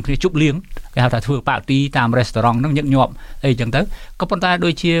ជួបជុំគ្នាជប់លៀងគេហៅថាធ្វើប៉ាร์ตี้តាមរេស្តូរ៉ង់ហ្នឹងញឹកញាប់អីចឹងទៅក៏ប៉ុន្តែដូ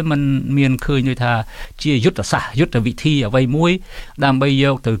ចជាមិនមានឃើញដូចថាជាយុទ្ធសាស្ត្រយុទ្ធវិធីអ្វីមួយដើម្បីយ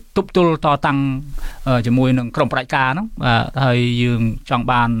កទៅទប់ទល់តតាំងជាមួយនឹងក្រុមប្រជាការហ្នឹងបាទហើយយើងចង់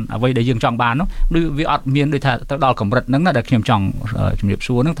បានអ្វីដែលយើងចង់បានហ្នឹងឬវាអត់មានដូចថាទៅដល់កម្រិតហ្នឹងណាដែលខ្ញុំចង់ជំរាប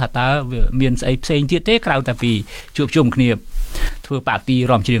សួរហ្នឹងថាតើវាមានស្អីផ្សេងទៀតទេក្រៅតែពីជួបជុំគ្នាធ្វើប៉ាร์ตี้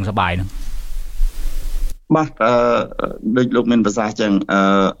រំច្រៀងសប្បាយហ្នឹងបាទដូចលោកមានប្រសាសន៍ចឹង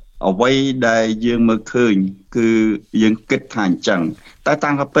អ្វីដែលយើងមើលឃើញគឺយើងគិតថាអញ្ចឹងតែតា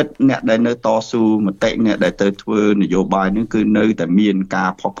មពិតអ្នកដែលនៅតស៊ូមតិអ្នកដែលទៅធ្វើនយោបាយនេះគឺនៅតែមានការ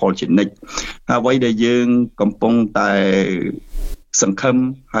ផុសផុលជានិច្ចហើយអ្វីដែលយើងកំពុងតែសង្ឃឹម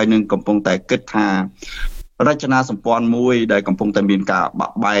ហើយនឹងកំពុងតែគិតថារចនាសម្ព័ន្ធមួយដែលកំពុងតែមានការបា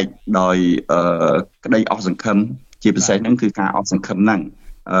ក់បែកដោយក្តីអស់សង្ឃឹមជាពិសេសហ្នឹងគឺការអស់សង្ឃឹមហ្នឹង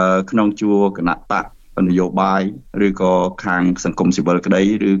ក្នុងជួរគណៈបកនយោបាយឬក៏ខាងសង្គមស៊ីវិលក្តី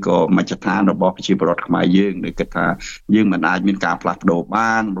ឬក៏មជ្ឈដ្ឋានរបស់ប្រជាពលរដ្ឋខ្មែរយើងដែលគិតថាយើងមិនអាចមានការផ្លាស់ប្ដូរ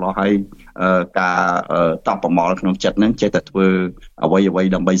បានម្ល៉េះហើយការតបប្រមល់ក្នុងចិត្តហ្នឹងចេះតែធ្វើអ្វី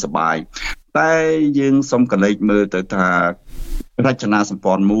ដើម្បីសុបាយតែយើងសូមកលេចមើលទៅថារចនាសម្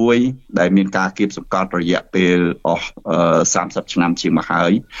ព័ន្ធមួយដែលមានការគៀបសង្កត់រយៈពេលអស់30ឆ្នាំជាងមក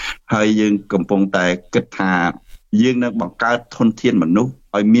ហើយយើងកំពុងតែគិតថាយើងនឹងបង្កើតធនធានមនុស្ស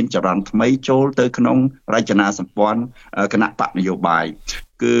ឲ្យមានចរន្តថ្មីចូលទៅក្នុងរចនាសម្ព័ន្ធគណៈបកនយោបាយ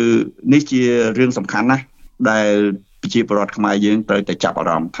គឺនេះជារឿងសំខាន់ណាស់ដែលប្រជាពលរដ្ឋខ្មែរយើងត្រូវតែចាប់អា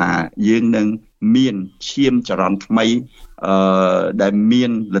រម្មណ៍ថាយើងនឹងមានឈាមចរន្តថ្មីដែលមា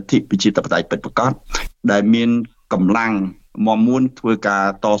នលទ្ធិប្រជាធិបតេយ្យពិតប្រាកដដែលមានកម្លាំងមកមួនធ្វើការ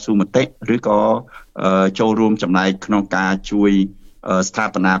តស៊ូមតិឬក៏ចូលរួមចំណែកក្នុងការជួយស្ថា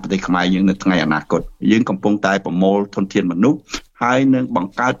បនាប្រទេសខ្មែរយើងនៅថ្ងៃអនាគតយើងកំពុងតែប្រមូលធនធានមនុស្សហើយនឹងប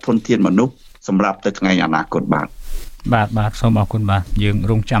ង្កើតធនធានមនុស្សសម្រាប់ទៅថ្ងៃអនាគតបាទសូមអរគុណបាទយើង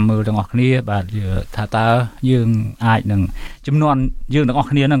រងចាំមើលទាំងអស់គ្នាបាទថាតើយើងអាចនឹងចំនួនយើងទាំងអស់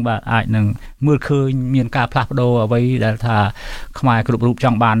គ្នានឹងបាទអាចនឹងមើលឃើញមានការផ្លាស់ប្ដូរអ្វីដែលថាខ្មែរគ្រប់រូបច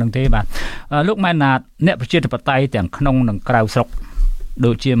ង់បាននឹងទេបាទលោកម៉ែនណាតអ្នកប្រជាធិបតេយ្យទាំងក្នុងនិងក្រៅស្រុក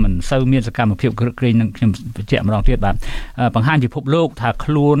ដូចជាមិនសូវមានសកម្មភាពគ្រឹកក្រែងនឹងខ្ញុំបញ្ជាក់ម្ដងទៀតបាទបង្ហាញពិភពលោកថា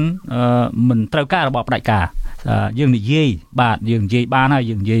ខ្លួនមិនត្រូវការរបបផ្ដាច់ការយើងនិយាយបាទយើងនិយាយបានហើយ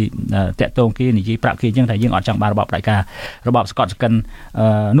យើងនិយាយតាក់ទងគេនិយាយប្រាប់គេអញ្ចឹងថាយើងអត់ចង់បានរបបផ្ដាច់ការរបបស្កត់ស្កិន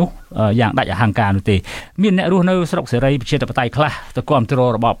នោះយ៉ាងដាច់អហង្ការនោះទេមានអ្នករស់នៅស្រុកសេរីប្រជាធិបតេយ្យខ្លះទៅគាំទ្រ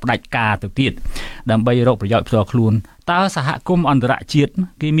របបផ្ដាច់ការទៅទៀតដើម្បីរកប្រយោជន៍ផ្ទាល់ខ្លួនតើសហគមន៍អន្តរជាតិ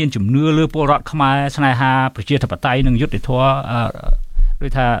គេមានជំនឿលើពលរដ្ឋខ្មែរស្នេហាប្រជាធិបតេយ្យនិងយុត្តិធម៌ដូ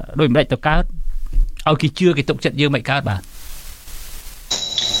ចថាដូចមិនដេចទៅកើតឲ្យគេជឿគេទុកចិត្តយើងមិនកើតបាទ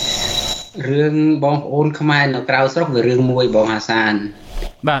រឿងបងប្អូនខ្មែរនៅក្រៅស្រុកវារឿងមួយបងហាសាន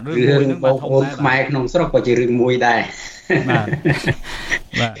បាទរឿងបងប្អូនខ្មែរក្នុងស្រុកក៏ជារឿងមួយដែរបាទ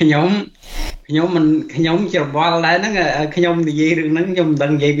ខ្ញុំច្របល់ដែរហ្នឹងខ្ញុំនិយាយរឿងហ្នឹងខ្ញុំមិនដឹ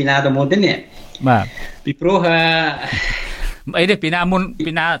ងនិយាយពីណាទៅមុនទេនេះបាទពីព្រោះអីទេពីណាមុន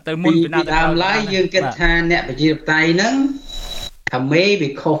ពីណាទៅមុនពីណាទៅដើមឡើយយើងគិតថាអ្នកប្រជាធិបតេយ្យហ្នឹងថាមេវា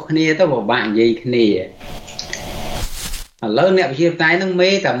ខុសគ្នាទៅពិបាកនិយាយគ្នា ឥឡូវអ្នកវិជាផ្សាយនឹងមេ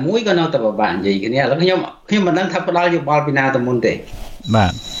តែមួយក៏នៅតែពិបាកនិយាយគ្នាឥឡូវខ្ញុំមិនដឹងថាផ្ដល់យោបល់ពីណាទៅមុនទេបា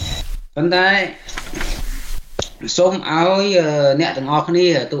ទប៉ុន្តែសូមឲ្យអ្នកទាំងអស់គ្នា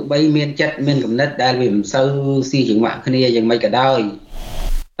ទោះបីមានចិត្តមានគំនិតដែលវាមិនសូវស៊ីចង្វាក់គ្នាយ៉ាងម៉េចក៏ដោយ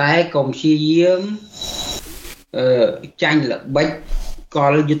តែកុំព្យាយាមចាញ់ល្បិចក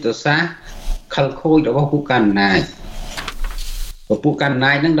លយុទ្ធសាស្ត្រខលខូចរបស់ពួកកណ្ដាលពួកកណ្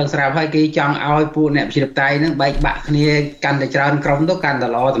ដាលហ្នឹងដឹងស្រាប់ហើយគេចង់ឲ្យពួកអ្នកប្រជាធិបតេយ្យហ្នឹងបែកបាក់គ្នាកាន់តែច្រើនក្រុមទៅកាន់តែ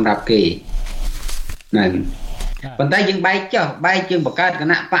ល្អសម្រាប់គេហ្នឹងប៉ុន្តែយើងបែកចុះបែកយើងបង្កើតគ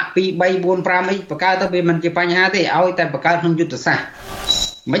ណៈបក2 3 4 5អីបង្កើតទៅវាមិនជាបញ្ហាទេឲ្យតែបង្កើតក្នុងយុទ្ធសាស្ត្រ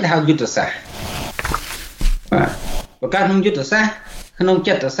មិនហៅយុទ្ធសាស្ត្របាទបង្កើតក្នុងយុទ្ធសាស្ត្រក្នុង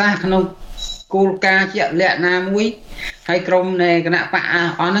ចិត្តសាស្ត្រក្នុងគោលការណ៍ជាក់លាក់ណាមួយហើយក្រុមនៃគណៈបកអស់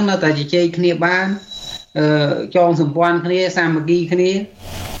ហ្នឹងនៅតែជជែកគ្នាបានចងសម្ព័ន្ធគ្នាសាមគ្គីគ្នា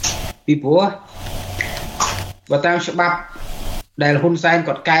ពីព្រោះបើតាមច្បាប់ដែលហ៊ុនសែន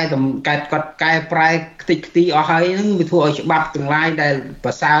គាត់កែប្រែខ្ទេចខ្ទីអស់ហើយហ្នឹងវាធ្វើឲ្យច្បាប់ទាំងឡាយដែលប្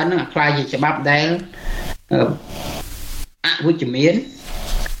រសើរហ្នឹងខ្លាយជាច្បាប់ដែលអវិជ្ជមាន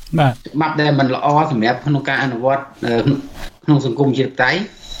បាទច្បាប់ដែលមិនល្អសម្រាប់ក្នុងការអនុវត្តក្នុងសង្គមជាតិតៃ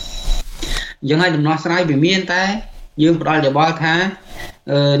អញ្ចឹងហើយដំណោះស្រាយវាមានតែយើងផ្ដល់យោបល់ថា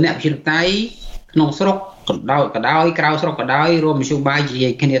អ្នកប្រជាធិបតេយ្យក្នុងស្រុកក៏ដោយក្រៅស្រុកក៏ដោយរួមមធ្យោបាយនិយា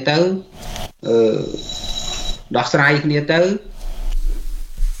យគ្នាទៅដោះស្រាយគ្នាទៅ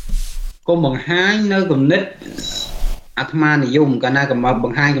កុំបង្ហាញនៅគំនិតអាត្មានិយមកាលណាកុំប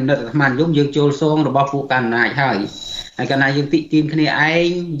ង្ហាញគំនិតអាត្មានិយមយើងចូលសងរបស់ពួកកណ្ដាលហើយកាលណាយើងតិទៀមគ្នាឯង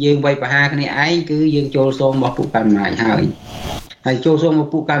យើងវាយប្រហារគ្នាឯងគឺយើងចូលសងរបស់ពួកកណ្ដាលហើយចូលសងរប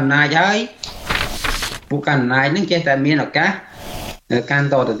ស់ពួកកណ្ដាលហើយពួកកណ្ដាលហ្នឹងចេះតែមានឱកាសកាន់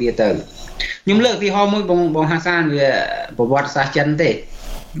តទៅទៀតទៅខ្ញុំលើកឧទាហរណ៍មួយបងហាសានវាប្រវត្តិសាស្ត្រចិនទេ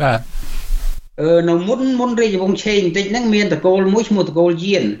បាទនៅមុនរាជវង្សឆេងបន្តិចហ្នឹងមានតកូលមួយឈ្មោះតកូល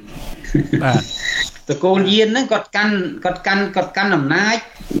យានបាទតកូលយានហ្នឹងគាត់កាន់អំណាច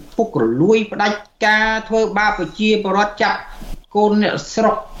ពុករលួយផ្ដាច់ការធ្វើបាបប្រជាពលរដ្ឋចាប់កូនអ្នកស្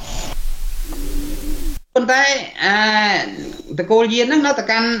រុកប៉ុន្តែតកូលយានហ្នឹងនៅ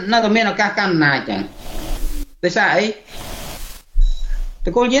តែមានឱកាសកាន់អំណាចចឹងដោយសារអីត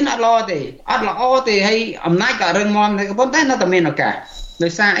កូលយានអត់ល្អទេហើយអំណាចក៏រឹងមាំដែរប៉ុន្តែនៅតែមានឱកាសដោ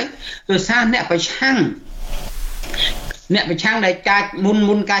យសារអីដោយសារអ្នកប្រឆាំងដែលការ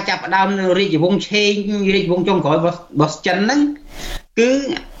មុនការចាប់ផ្ដើមនៅរាជវង្សឆេងរាជវង្សចុងក្រោយរបស់ចិនហ្នឹងគឺ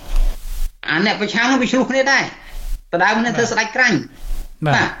អាអ្នកប្រឆាំងវាឆ្លោះគ្នាដែរដដើមគ្នាធ្វើស្ដេចក្រាញ់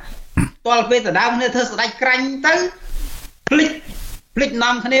បាទតលពេលដដើមគ្នាធ្វើស្ដេចក្រាញ់ទៅភ្លេច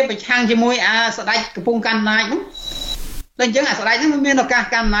នាំគ្នាប្រឆាំងជាមួយអាស្ដេចកំពុងកាន់អំណាចហ្នឹងតែអញ្ចឹងអាស្ដេចហ្នឹងមានឱកាស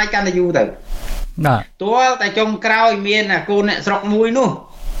កាន់អំណាចកាន់តែយូរទៅបាទទាល់តែចុងក្រោយមានអាកូនអ្នកស្រុកមួយនោះ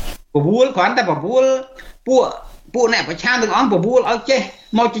បបួលគ្រាន់តែបបួលពួកអ្នកប្រឆាំងទាំងអង្គបបួលឲ្យចេះ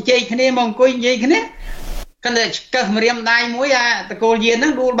មកជជែកគ្នាមកអង្គុយនិយាយគ្នាកាន់តែកឹះម្រាមដៃមួយអាតកូលយានហ្នឹ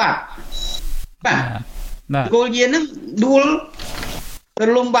ងដួលបាត់បាទតកូលយានហ្នឹងដួលរ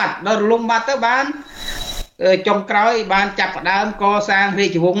លំបាត់ដល់រលំបាត់ទៅបានចុងក្រោយបានចាប់ផ្ដើមកសាងរា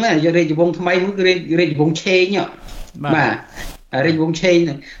ជវង្សហ្នឹងរាជវង្សថ្មីមួយគឺរាជវង្សឆេងបាទរាជវង្សឆេងហ្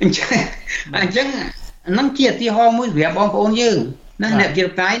នឹងអញ្ចឹងហ្នឹងជាឧទាហរណ៍មួយសម្រាប់បងប្អូនយើងណាអ្នកជា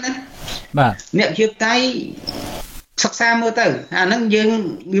ផ្កាយណាបាទអ្នកជាផ្កាយសិក្សាមើលទៅអាហ្នឹងយើង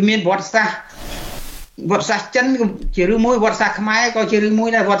វាមានប្រវត្តិសាស្ត្រចិនជារឿងមួយប្រវត្តិសាស្ត្រខ្មែរក៏ជារឿងមួយ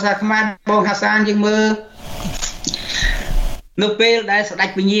ដែរប្រវត្តិសាស្ត្រខ្មែរបងហាសានយើងមើលនៅពេលដែលស្ដេច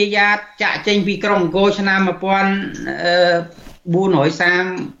ពញាយ៉ាតចាក់ចេញពីក្រុងអង្គរឆ្នាំ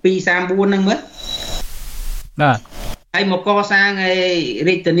1432-34ហ្នឹងមើលបាទហើយមកកសាងឯ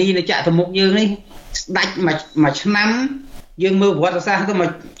រាជធានីនៅចតុមុខយើងនេះស្ដេចមួយឆ្នាំយើងមើលប្រវត្តិសាស្ត្រទៅមក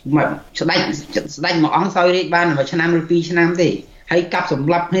ស្ដេចមួយអង្គសោយរាជបានមួយឆ្នាំឬ2ឆ្នាំទេហើយកាប់សម្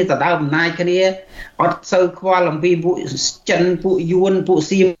លាប់គ្នាដណ្ដើមអំណាចគ្នាអត់សូវខ្វល់អំពីពួកចិនពួកយួនពួក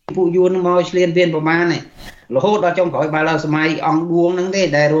សៀមពួកយួនមកឆ្លៀនពៀនប្រមាណទេរហូតដល់ចុងក្រោយបានដល់សម័យអង្គឌួងហ្នឹងទេ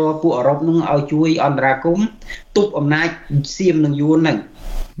ដែលរកពួកអឺរ៉ុបហ្នឹងឲ្យជួយអន្តរាគមន៍ទប់អំណាចសៀមនិងយួនហ្នឹង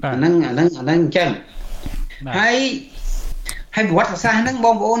អាហ្នឹងអញ្ចឹងហើយប្រវត្តិសាស្ត្រហ្នឹងប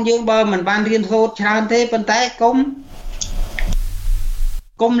ងប្អូនយើងបើមិនបានរៀនសូត្រច្រើនទេប៉ុន្តែ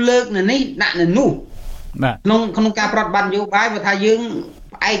កុំលើកនៅនេះដាក់នៅនោះបាទក្នុងការប្រតិបត្តិនយោបាយបើថាយើង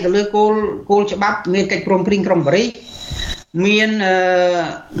ផ្អែកទៅលើគោលច្បាប់មានកិច្ចព្រមព្រៀងក្រុងប៉ារីសមាន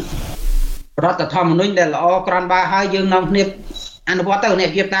រដ្ឋធម្មនុញ្ញដែលល្អក្រាន់បើហើយយើងនាំគ្នាអនុវត្តទៅអ្នក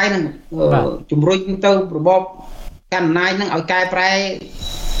ជាតែនឹងជំរុញទៅរបបកាន់អំណាចនឹងឲ្យកែប្រែ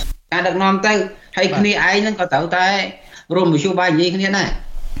ការដឹកនាំទៅហើយគ្នាឯងនឹងក៏ត្រូវតែរួមមធ្យោបាយនិយាយគ្នាដែរ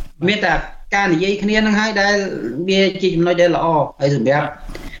មានតែ ការនិយាយគ្នាហ្នឹងហើយដែលវាជាចំណុចដែលល្អហើយសម្រាប់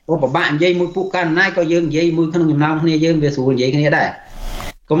ព្រោះពិបាកនិយាយមួយពួកកាន់អំណាចក៏យើងនិយាយមួយក្នុងចំណោមគ្នាយើងវាស្រួលនិយាយគ្នាដែរ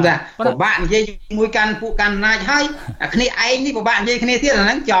គុំថាពិបាកនិយាយមួយកាន់ពួកកាន់អំណាចហើយអាគ្នាឯងនេះពិបាកនិយាយគ្នាទៀតអាហ្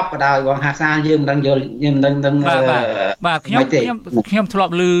នឹងចប់បដ ாய் បងហាសាយើងមិនដឹងយល់យើងមិនដឹងបាទខ្ញុំធ្លា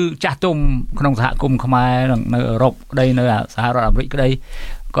ប់ឮចាស់ទុំក្នុងសហគមន៍ខ្មែរនៅអឺរ៉ុបក្តីនៅសហរដ្ឋអាមេរិកក្តី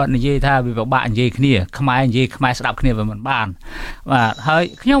គាត់និយាយថាវាពិបាកនិយាយគ្នាខ្មែរនិយាយខ្មែរស្ដាប់គ្នាវាមិនបានបាទហើយ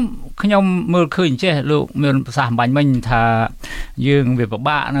ខ្ញុំមើលឃើញចេះលោកមានប្រសាសន៍បាញ់មិញថាយើងវាពិ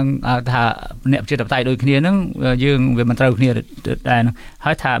បាកនឹងថាអ្នកប្រជាធិបតេយ្យដូចគ្នាហ្នឹងយើងវាមិនត្រូវគ្នាដែរហ្នឹង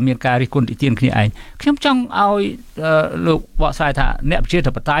ហើយថាមានការរិះគន់ទីទានគ្នាឯងខ្ញុំចង់ឲ្យលោកបកស្រាយថាអ្នកប្រជា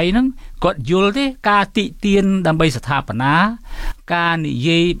ធិបតេយ្យហ្នឹងគាត់យល់ទេការទីទានដើម្បីស្ថាបនាការនិ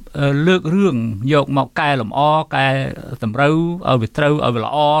យាយលើករឿងយកមកកែលម្អកែតម្រូវឲ្យវាត្រូវឲ្យវា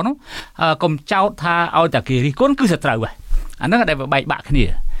ល្អនោះកុំចោទថាឲ្យតែគេរិះគន់គឺសត្រូវហ្នឹងអាហ្នឹងដែលបែកបាក់គ្នា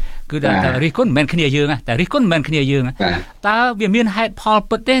គឺតែរិះគន់មិនមែនគ្នាយើងតែរិះគន់មិនមែនគ្នាយើងតើវាមានហេតុផល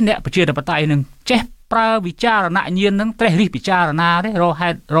ពិតទេអ្នកប្រជាធិបតេយ្យនឹងចេះប្រើវិចារណញ្ញាណនឹងត្រេះរិះពិចារណាទេរកហេ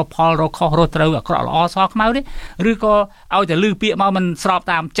តុរកផលរកខុសរកត្រូវអាក្រក់ល្អសខ្មៅទេឬក៏ឲ្យតែលឺពាក្យមកមិនស្រប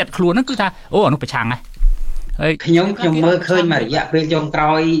តាមចិត្តខ្លួនហ្នឹងគឺថាអូអានោះប្រឆាំងហ្នឹងហើយខ្ញុំមើលឃើញមករយៈពេលចុងក្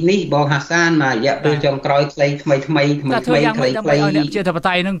រោយនេះបងហាសានមករយៈពេលចុងក្រោយខ្លីថ្មីខ្លីអ្នកជាធិប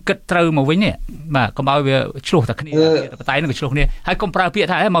តេយ្យនឹងគិតត្រូវមកវិញនេះបាទកុំឲ្យវាឆ្លោះតែគ្នាធិបតេយ្យនឹងក៏ឆ្លោះគ្នាហើយកុំប្រើពាក្យ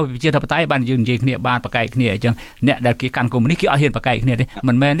ថាមកជាធិបតេយ្យបានយើងនិយាយគ្នាបានប្រកែកគ្នាអញ្ចឹងអ្នកដែលគេកាន់កុំមុនីគេអត់ហ៊ានប្រកែកគ្នាទេ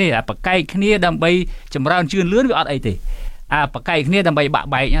មិនមែនទេប្រកែកគ្នាដើម្បីចម្រើនជឿនលឿនវាអត់អីទេប្រកែកគ្នាដើម្បីបាក់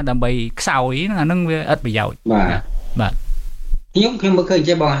បែកដើម្បីខ្សោយអានឹងវាឥតប្រយោជន៍បាទខ្ញុំមើលឃើញ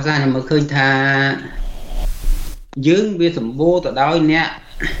ចេះបងហាសានខ្ញុំមើលឃើញថាយើងវាសម្បូរទៅដោយអ្នក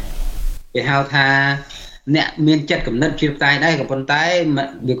គេហៅថាអ្នកមានចិត្តគំនិតជាផ្សាយដែរក៏ប៉ុន្តែ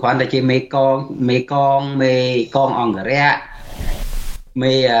វាគ្រាន់តែជាមេកងអង្គរៈ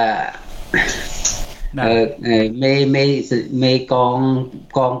មេក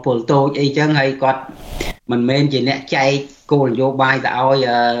ងពលតូចអីចឹងហើយគាត់មិនមែនជាអ្នកចែកគោលនយោបាយទៅឲ្យ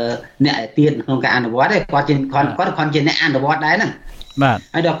អ្នកទៀតក្នុងការអនុវត្តទេគាត់ជាគាត់ជាអ្នកអនុវត្តដែរហ្នឹងបាទ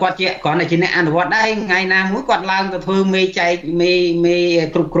ហើយដល់គាត់គ្រាន់តែជាអ្នកអនុវត្តដែរថ្ងៃណាមួយគាត់ឡើងទៅធ្វើមេចែកមេ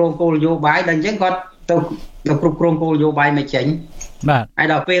គ្រប់គ្រងគោលនយោបាយដល់អញ្ចឹងគាត់ទៅគ្រប់គ្រងគោលនយោបាយមិនចេញបាទហើយ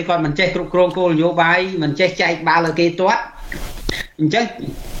ដល់ពេលគាត់មិនចេះគ្រប់គ្រងគោលនយោបាយមិនចេះចែកបាល់ឲ្យគេទាត់អញ្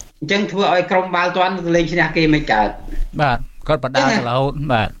ចឹងធ្វើឲ្យក្រុមបាល់ទាត់លេងឈ្នះគេមិនកើតបាទគាត់បដាររហូត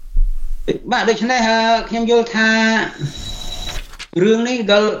បាទដូច្នេះខ្ញុំយល់ថារឿងនេះ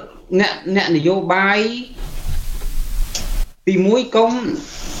ដល់អ្នកនយោបាយទី1កុំ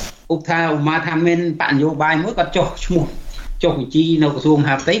ឧបមាថាមានបកនយោបាយមួយគាត់ចុះឈ្មោះចុះបញ្ជីនៅក្រសួងម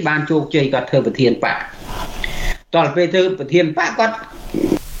ហាផ្ទៃបានជោគជ័យគាត់ធ្វើប្រធានបកតទៅពេលធ្វើប្រធានបកគាត់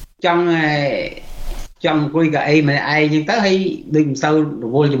ចង់អង្គុយកៅអីម្នាក់ឯងចឹងទៅហើយដូចមិនសូវរ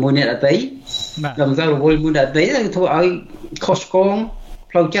វល់ជាមួយអ្នកដទៃបាទមិនសូវរវល់ជាមួយអ្នកដទៃទៅធ្វើឲ្យខុសឆ្គង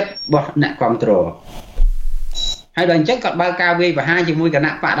ផ្លូវចិត្តរបស់អ្នកគ្រប់គ្រងហើយដល់អញ្ចឹងគាត់បើកការវាយប្រហារជាមួយគ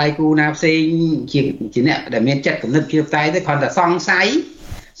ណៈបកដៃគូណាផ្សេងជាអ្នកដែលមានចិត្តគំនិតជាផ្សាយទៅគ្រាន់តែសង្ស័យ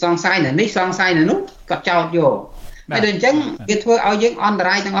នៅនេះសង្ស័យនៅនោះគាត់ចោទយកហើយដល់អញ្ចឹងវាធ្វើឲ្យយើងអន្ត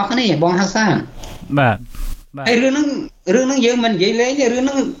រាយទាំងអស់គ្នាបងហាសានបាទហើយរឿងហ្នឹងយើងមិននិយាយលេងទេរឿងហ្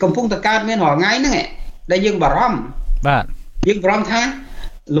នឹងកំពុងតែកើតមានរាល់ថ្ងៃហ្នឹងដែលយើងបារម្ភបាទយើងបារម្ភថា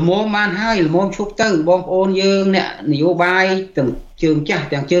លំមបានហើយលំមឈប់ទៅបងប្អូនយើងអ្នកនយោបាយទាំងជើងចាស់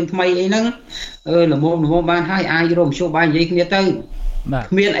ទាំងជើងថ្មីអីហ្នឹងលំមបានហើយអាចរកមធ្យោបាយនិយាយគ្នាទៅ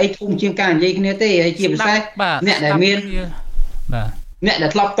គ្មានអីធំជាងការនិយាយគ្នាទេហើយជាពិសេសអ្នកដែលមានបាទអ្នកដែ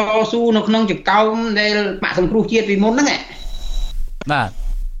លធ្លាប់តស៊ូនៅក្នុងចង្កោមដែលបាក់សង្គ្រោះជាតិពីមុនហ្នឹងបាទ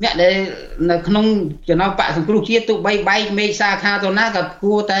អ្នកដែលនៅក្នុងចំណោមបកសង្គ្រោះជាតិទោះបីបែកមេឃសាខាទៅណាក៏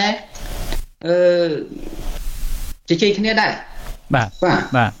គួរតែជជែកគ្នាដែរបាទ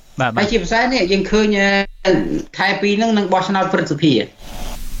ហើយជាភាសានេះយើងឃើញខែ2ហ្នឹងនឹងបោះឆ្នោតព្រឹទ្ធសភា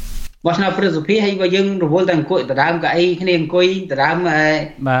ហើយបើយើងរវល់តែអង្គុយដដើមកៅអីគ្នាអង្គុយដដើមព្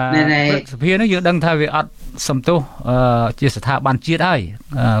រឹទ្ធសភាហ្នឹងយើងដឹងថាវាអត់សំទោសជាស្ថាប័នជាតិហើយ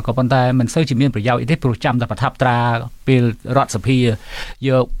ក៏ប៉ុន្តែមិនសូវជាមានប្រយោជន៍អីទេព្រោះចាំតែប្រថាប់ត្រាពេលរដ្ឋសភាយ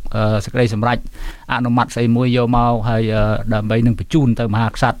កសេចក្តីសម្រេចអនុម័តស្អីមួយយកមកហើយដើម្បីនឹងបញ្ជូនទៅមហា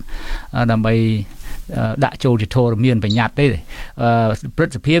ក្សត្រដើម្បីដាក់ចូលជាធរមានបញ្ញត្តិទេព្រឹ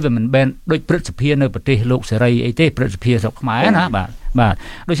ទ្ធសភាវាមិនមែនដូចព្រឹទ្ធសភានៅប្រទេសលោកសេរីអីទេព្រឹទ្ធសភាស្រុកខ្មែរណាបាទ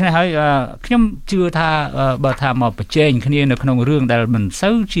ដូច្នេះហើយខ្ញុំជឿថាបើថាមកប្រជែងគ្នានៅក្នុងរឿងដែលមិនសូ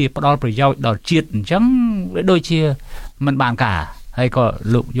វជាផ្ដល់ប្រយោជន៍ដល់ជាតិអញ្ចឹងវាដូចជាមិនបានការហើយក៏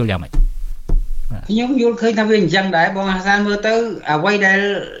លោកយល់យ៉ាងម៉េចខ្ញុំយល់ឃើញថាវាអញ្ចឹងដែរបងហាសានមើលទៅអ្វីដែល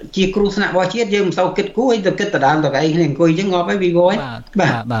ជាគ្រោះថ្នាក់របស់ជាតិយើងមិនសូវគិតគូរឲ្យទៅគិតដដើមទៅអីគ្នាអង្គុយអញ្ចឹងងាប់ហើយវាវយបា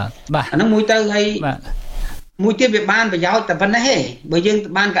ទអាហ្នឹងមួយទៅហើយ មួយទៀតវាបានប្រយោជន៍តែប៉ុណ្ណេះទេបើយើង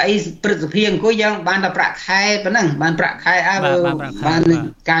បានកៅអីព្រឹទ្ធសភាអង្គុយយើងបានតែប្រាក់ខែប៉ុណ្ណឹងបានប្រាក់ខែបាន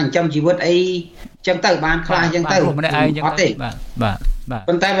ការចិញ្ចឹមជីវិតអីចឹងទៅបានខ្លះចឹងទៅម្នាក់ឯងចឹងទៅបាទ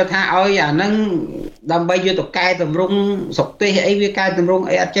ប៉ុន្តែបើថាឲ្យអាហ្នឹងដើម្បីយកទៅកែតម្រង់សុខទេសអីវាកែតម្រង់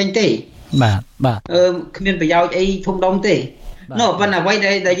អីអត់ចេញទេបាទគ្មានប្រយោជន៍អីធំដុំទេនោះប៉ុន្តែអ្វី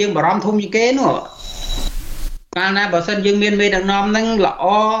ដែលយើងបារម្ភធំជាងគេនោះកាលណាបើសិនយើងមានមេដឹកនាំហ្នឹងល្អ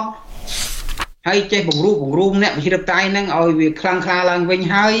ហើយចេះបង្រួបអ្នកវិជាតៃហ្នឹងឲ្យវាខ្លាំងក្លាឡើងវិញ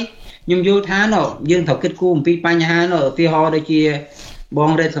ហើយខ្ញុំយល់ថានោះយើងត្រូវគិតគូរអំពីបញ្ហានោះឧទាហរណ៍ដូចជាប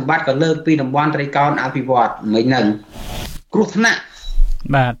ងរ៉េតសម្បត្តិក៏លើកពីតំបន់ត្រីកោណអភិវឌ្ឍមិញហ្នឹងគ្រោះថ្នាក់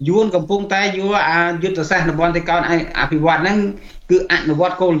បាទយួនកំពុងតែយកអាយុទ្ធសាស្ត្រតំបន់ត្រីកោណអភិវឌ្ឍហ្នឹងគឺអនុវ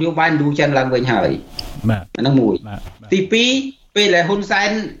ត្តគោលនយោបាយឌូចិនឡើងវិញហើយបាទអាហ្នឹងមួយទី2ពេលដែលហ៊ុនសែន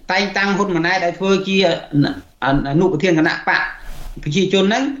តែងតាំងហ៊ុនម៉ាណែតឲ្យធ្វើជាអនុប្រធានគណៈបកប្រជាជន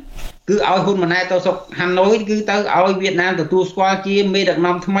ហ្នឹងគឺឲ្យហ៊ុនម៉ាណែតទៅស្រុកហាណូយគឺទៅឲ្យវៀតណាមទទួលស្គាល់ជាមេដឹក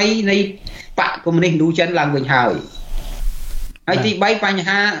នាំថ្មីនៃបកកុម្មុយនីសឌូចិនឡើងវិញហើយទី3បញ្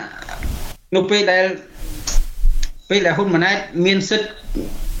ហានៅពេលដែលហ៊ុនម៉ាណែតមានសិទ្ធិ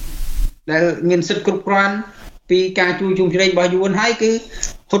គ្រប់គ្រាន់ពីការជួយជុំជ្រែងរបស់យួនហើយគឺ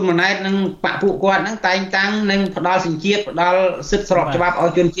ហ៊ុនម៉ាណែតនិងបកពួកគាត់ហ្នឹងតែងតាំងនិងផ្ដល់សញ្ជាតិផ្ដល់សិទ្ធិស្របច្បាប់ឲ្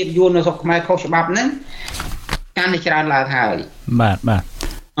យជនជាតិយួននៅស្រុកខ្មែរខុសច្បាប់ហ្នឹងកាន់តែច្រើនឡើងហើយបាទ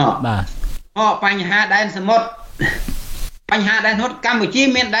បញ្ហាដែនសមុទ្រកម្ពុជា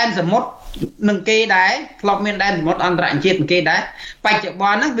មានដែនសមុទ្រនឹងគេដែរធ្លាប់មានដែនសមុទ្រអន្តរជាតិនឹងគេដែរបច្ចុប្ប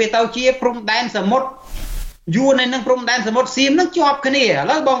ន្នហ្នឹងវាទៅជាព្រំដែនសមុទ្រយួននៅនឹងព្រំដែនសមុទ្រសៀមហ្នឹងជាប់គ្នាឥ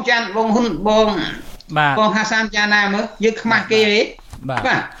ឡូវបងចាន់បងហ៊ុនបងហាសានចាណាមើលយើងខ្មាស់គេទេ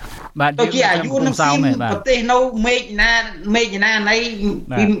បាទទៅជាអាយុនឹងសៀមប្រទេសនៅមេឃណាណី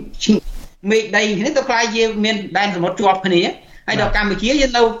ពីមេឃដីគ្នាទៅខ្លាយជាមានដែនសមុទ្រជាប់គ្នាហើយដល់កម្ពុជាយើ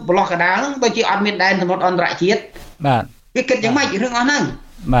ងនៅប្រឡោះកណ្ដាលហ្នឹងទៅជាអត់មានដែនសមុទ្រអន្តរជាតិបាទវាគិតយ៉ាងម៉េចរឿងអស់ហ្នឹង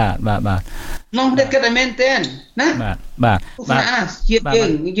បាទនោះតែគិតឲ្យមែនទេណាបាទជាតិ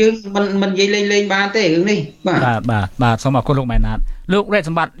យើងមិននិយាយលេងបានទេរឿងនេះបាទសូមអរគុណលោកម៉ែនណាតលោករ៉េត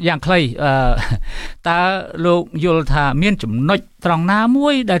សម្បត្តិយ៉ាងខ្លីតើលោកយល់ថាមានចំណុចត្រង់ណាមួ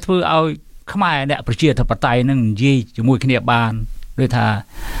យដែលធ្វើឲ្យខ្មែរអ្នកប្រជាធិបតេយ្យនឹងនិយាយជាមួយគ្នាបានដូចថា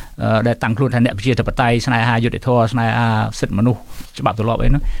ដែលតាំងខ្លួនថាអ្នកប្រជាធិបតេយ្យស្នេហាយុត្តិធម៌ស្នេហាសិទ្ធិមនុស្សច្បាប់ទម្លាប់អី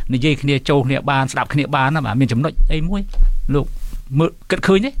ហ្នឹងនិយាយគ្នាចូលគ្នាបានស្ដាប់គ្នាបានណាបាទមានចំណុចអីមួយលោកមើលគិត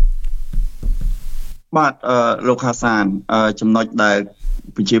ឃើញទេបាទលោកហាសានចំណុចដែល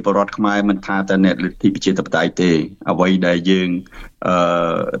ប្រជាពលរដ្ឋខ្មែរមិនថាតែអ្នកលទ្ធិប្រជាធិបតេយ្យទេអ្វីដែលយើង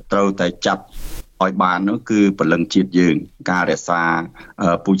ត្រូវតែចាប់ឲ្យបាននោះគឺពលឹងជាតិយើងការរក្សា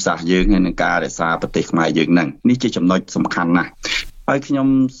ពូជសាសន៍យើងហើយនិងការរក្សាប្រទេសខ្មែរយើងហ្នឹងនេះជាចំណុចសំខាន់ណាស់ហើយខ្ញុំ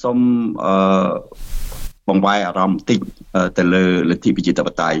សូមបង្វែរអារម្មណ៍បន្តិចទៅលើលទ្ធិប្រជាធិប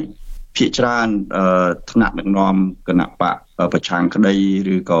តេយ្យភាគច្រើនថ្នាក់ដឹកនាំគណៈបកប្រឆាំងក្តី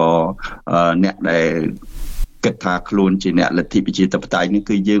ឬក៏អ្នកដែលគិតថាខ្លួនជាអ្នកលទ្ធិប្រជាធិបតេយ្យនេះ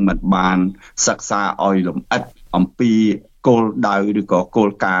គឺយើងមិនបានសិក្សាឲ្យលម្អិតអំពីគោលដៅឬក៏គោល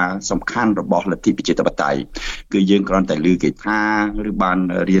ការណ៍សំខាន់របស់លទ្ធិប្រជាធិបតេយ្យគឺយើងគ្រាន់តែឮគេថាឬបាន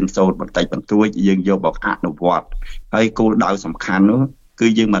រៀនសូត្របន្តិចបន្តួចយើងយកមកអនុវត្តហើយគោលដៅសំខាន់នោះគឺ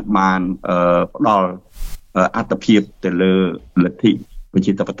យើងមិនបានផ្ដល់អត្ថប្រយោជន៍ទៅលើលទ្ធិប្រ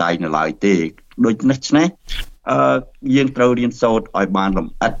ជាធិបតេយ្យនៅឡើយទេដូច្នេះយើងត្រូវរៀនសូត្រឲ្យបានល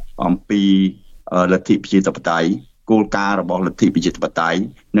ម្អិតអំពីលទ្ធិប្រជាធិបតេយ្យគោលការណ៍របស់លទ្ធិប្រជាធិបតេយ្យ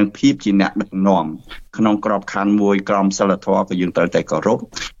និងភាពជាអ្នកដឹកនាំក្នុងក្របខ័ណ្ឌមួយក្រមសីលធម៌ក៏យើងត្រូវតែគោរព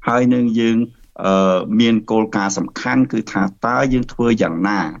ហើយនឹងយើងមានគោលការណ៍សំខាន់គឺថាតើយើងធ្វើយ៉ាង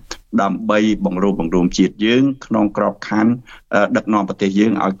ណាដើម្បីបង្រួបបង្រួមជាតិយើងក្នុងក្របខ័ណ្ឌដឹកនាំប្រទេសយើ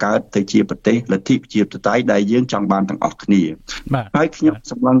ងឲ្យកើតទៅជាប្រទេសលទ្ធិប្រជាធិបតេយ្យដែលយើងចង់បានទាំងអស់គ្នាហើយខ្ញុំ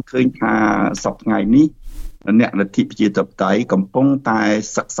សម្លឹងឃើញថាសប្តាហ៍ថ្ងៃនេះអ្នកលទ្ធិប្រជាធិបតេយ្យកំពុងតែ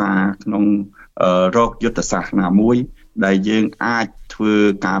សិក្សាក្នុងរកយុទ្ធសាស្ត្រណាមួយដែលយើងអាចធ្វើ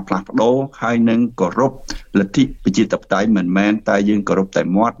ការផ្លាស់ប្ដូរហើយនឹងគោរពលទ្ធិប្រជាធិបតេយ្យមិនមែនតែយើងគោរពតែ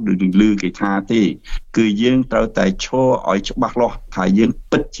មាត់ឬឮគេថាទេគឺយើងត្រូវតែឈរឲ្យច្បាស់លាស់ថាយើង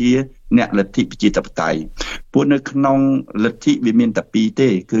ពិតជាអ្នកលទ្ធិប្រជាធិបតេយ្យពួកនៅក្នុងលទ្ធិវាមានតែពីរទេ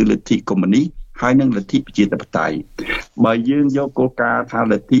គឺលទ្ធិកុម្មុយនីសហើយនឹងលទ្ធិប្រជាធិបតេយ្យបើយើងយកគោលការណ៍ថា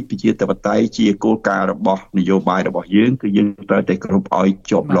លទ្ធិប្រជាធិបតេយ្យជាគោលការណ៍របស់នយោបាយរបស់យើងគឺយើងត្រូវតែគ្រប់ឲ្យ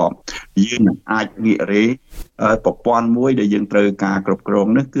ជាប់លាប់យើងមិនអាចងាករេប្រព័ន្ធមួយដែលយើងត្រូវការគ្រប់គ្រង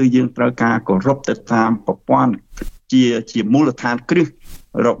នោះគឺយើងត្រូវការគោរពទៅតាមប្រព័ន្ធជាមូលដ្ឋានគ្រឹះ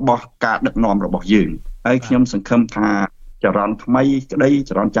របស់ការដឹកនាំរបស់យើងហើយខ្ញុំសង្ឃឹមថាចរន្តថ្មីក្តី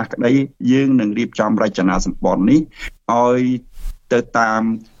ចរន្តចាស់ក្តីយើងនឹងរៀបចំរចនាសម្ព័ន្ធនេះឲ្យទៅតាម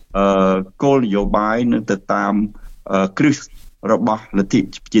គោលនយោបាយនិងទៅតាមគ្រឹះរបស់លទ្ធិ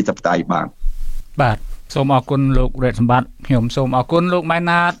ប្រជាធិបតេយ្យបាទ សូមអរគុណលោករតសម្បត្តិខ្ញុំសូមអរគុណលោកម៉ែន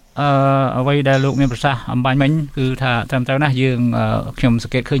ណាតអ្វីដែលលោកមានប្រសាសន៍អំបញ្ញមិញគឺថាត្រឹមត្រូវណាស់យើងខ្ញុំស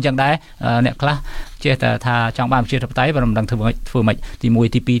ង្កេតឃើញចឹងដែរអ្នកខ្លះចេះតែថាចង់បានប្រជាធិបតេយ្យប៉ុន្តែមិនដឹងធ្វើម៉េចទី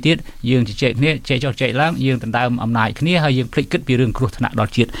1ទី2ទៀតយើងជជែកគ្នាជែកចុះជែកឡើងយើងដណ្ដើមអំណាចគ្នាហើយយើងភ្លេចគិតពីរឿងគ្រោះថ្នាក់ដ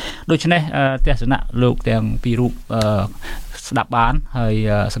ល់ជាតិដូច្នេះទស្សនៈលោកទាំងពីររូបស្ដាប់បានហើយ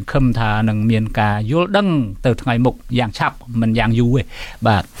សង្ឃឹមថានឹងមានការយល់ដឹងទៅថ្ងៃមុខយ៉ាងឆាប់មិនយ៉ាងយូរទេ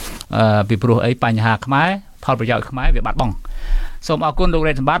បាទពីព្រោះអីបញ្ហាខ្មែរផលប្រយោជន៍ខ្មែរវាបាត់បង់សូមអរគុណលោករ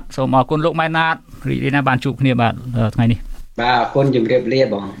តសម្បត្តិសូមអរគុណលោកម៉ែនណាតរីករាយណាស់បានជួបគ្នាបាទថ្ងៃនេះបាទអរគុណជំរាបលា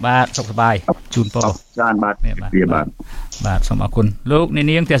បងបាទសុខសប្បាយជូនពរច្រើនបាទបាទសូមអរគុណលោកអ្នក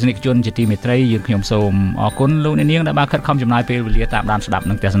នាងទស្សនិកជនជាទីមេត្រីយើងខ្ញុំសូមអរគុណលោកអ្នកនាងដែលបានខិតខំចំណាយពេលវេលាតាមដានស្ដាប់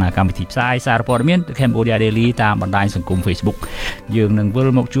និងទស្សនាកម្មវិធីផ្សាយសារព័ត៌មាន The Cambodia Daily តាមបណ្ដាញសង្គម Facebook យើងនឹងវិល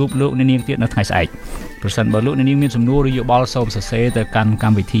មកជួបលោកអ្នកនាងទៀតនៅថ្ងៃស្អែកប្រសិនបើលោកអ្នកនាងមានសំណួរឬយោបល់សូមសរសេរទៅកាន់ក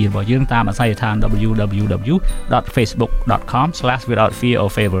ម្មវិធីរបស់យើងតាមអាស័យដ្ឋាន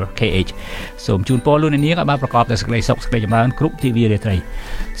www.facebook.com/withoutfearorfavorkh សូមជូនពរលោកអ្នកនាងឲ្យបានប្រកបដោយសេចក្តីសុខសេចក្តីចម្រើនគ្រប់ទិវារាត្រី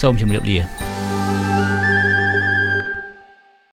សូមជម្រាបលា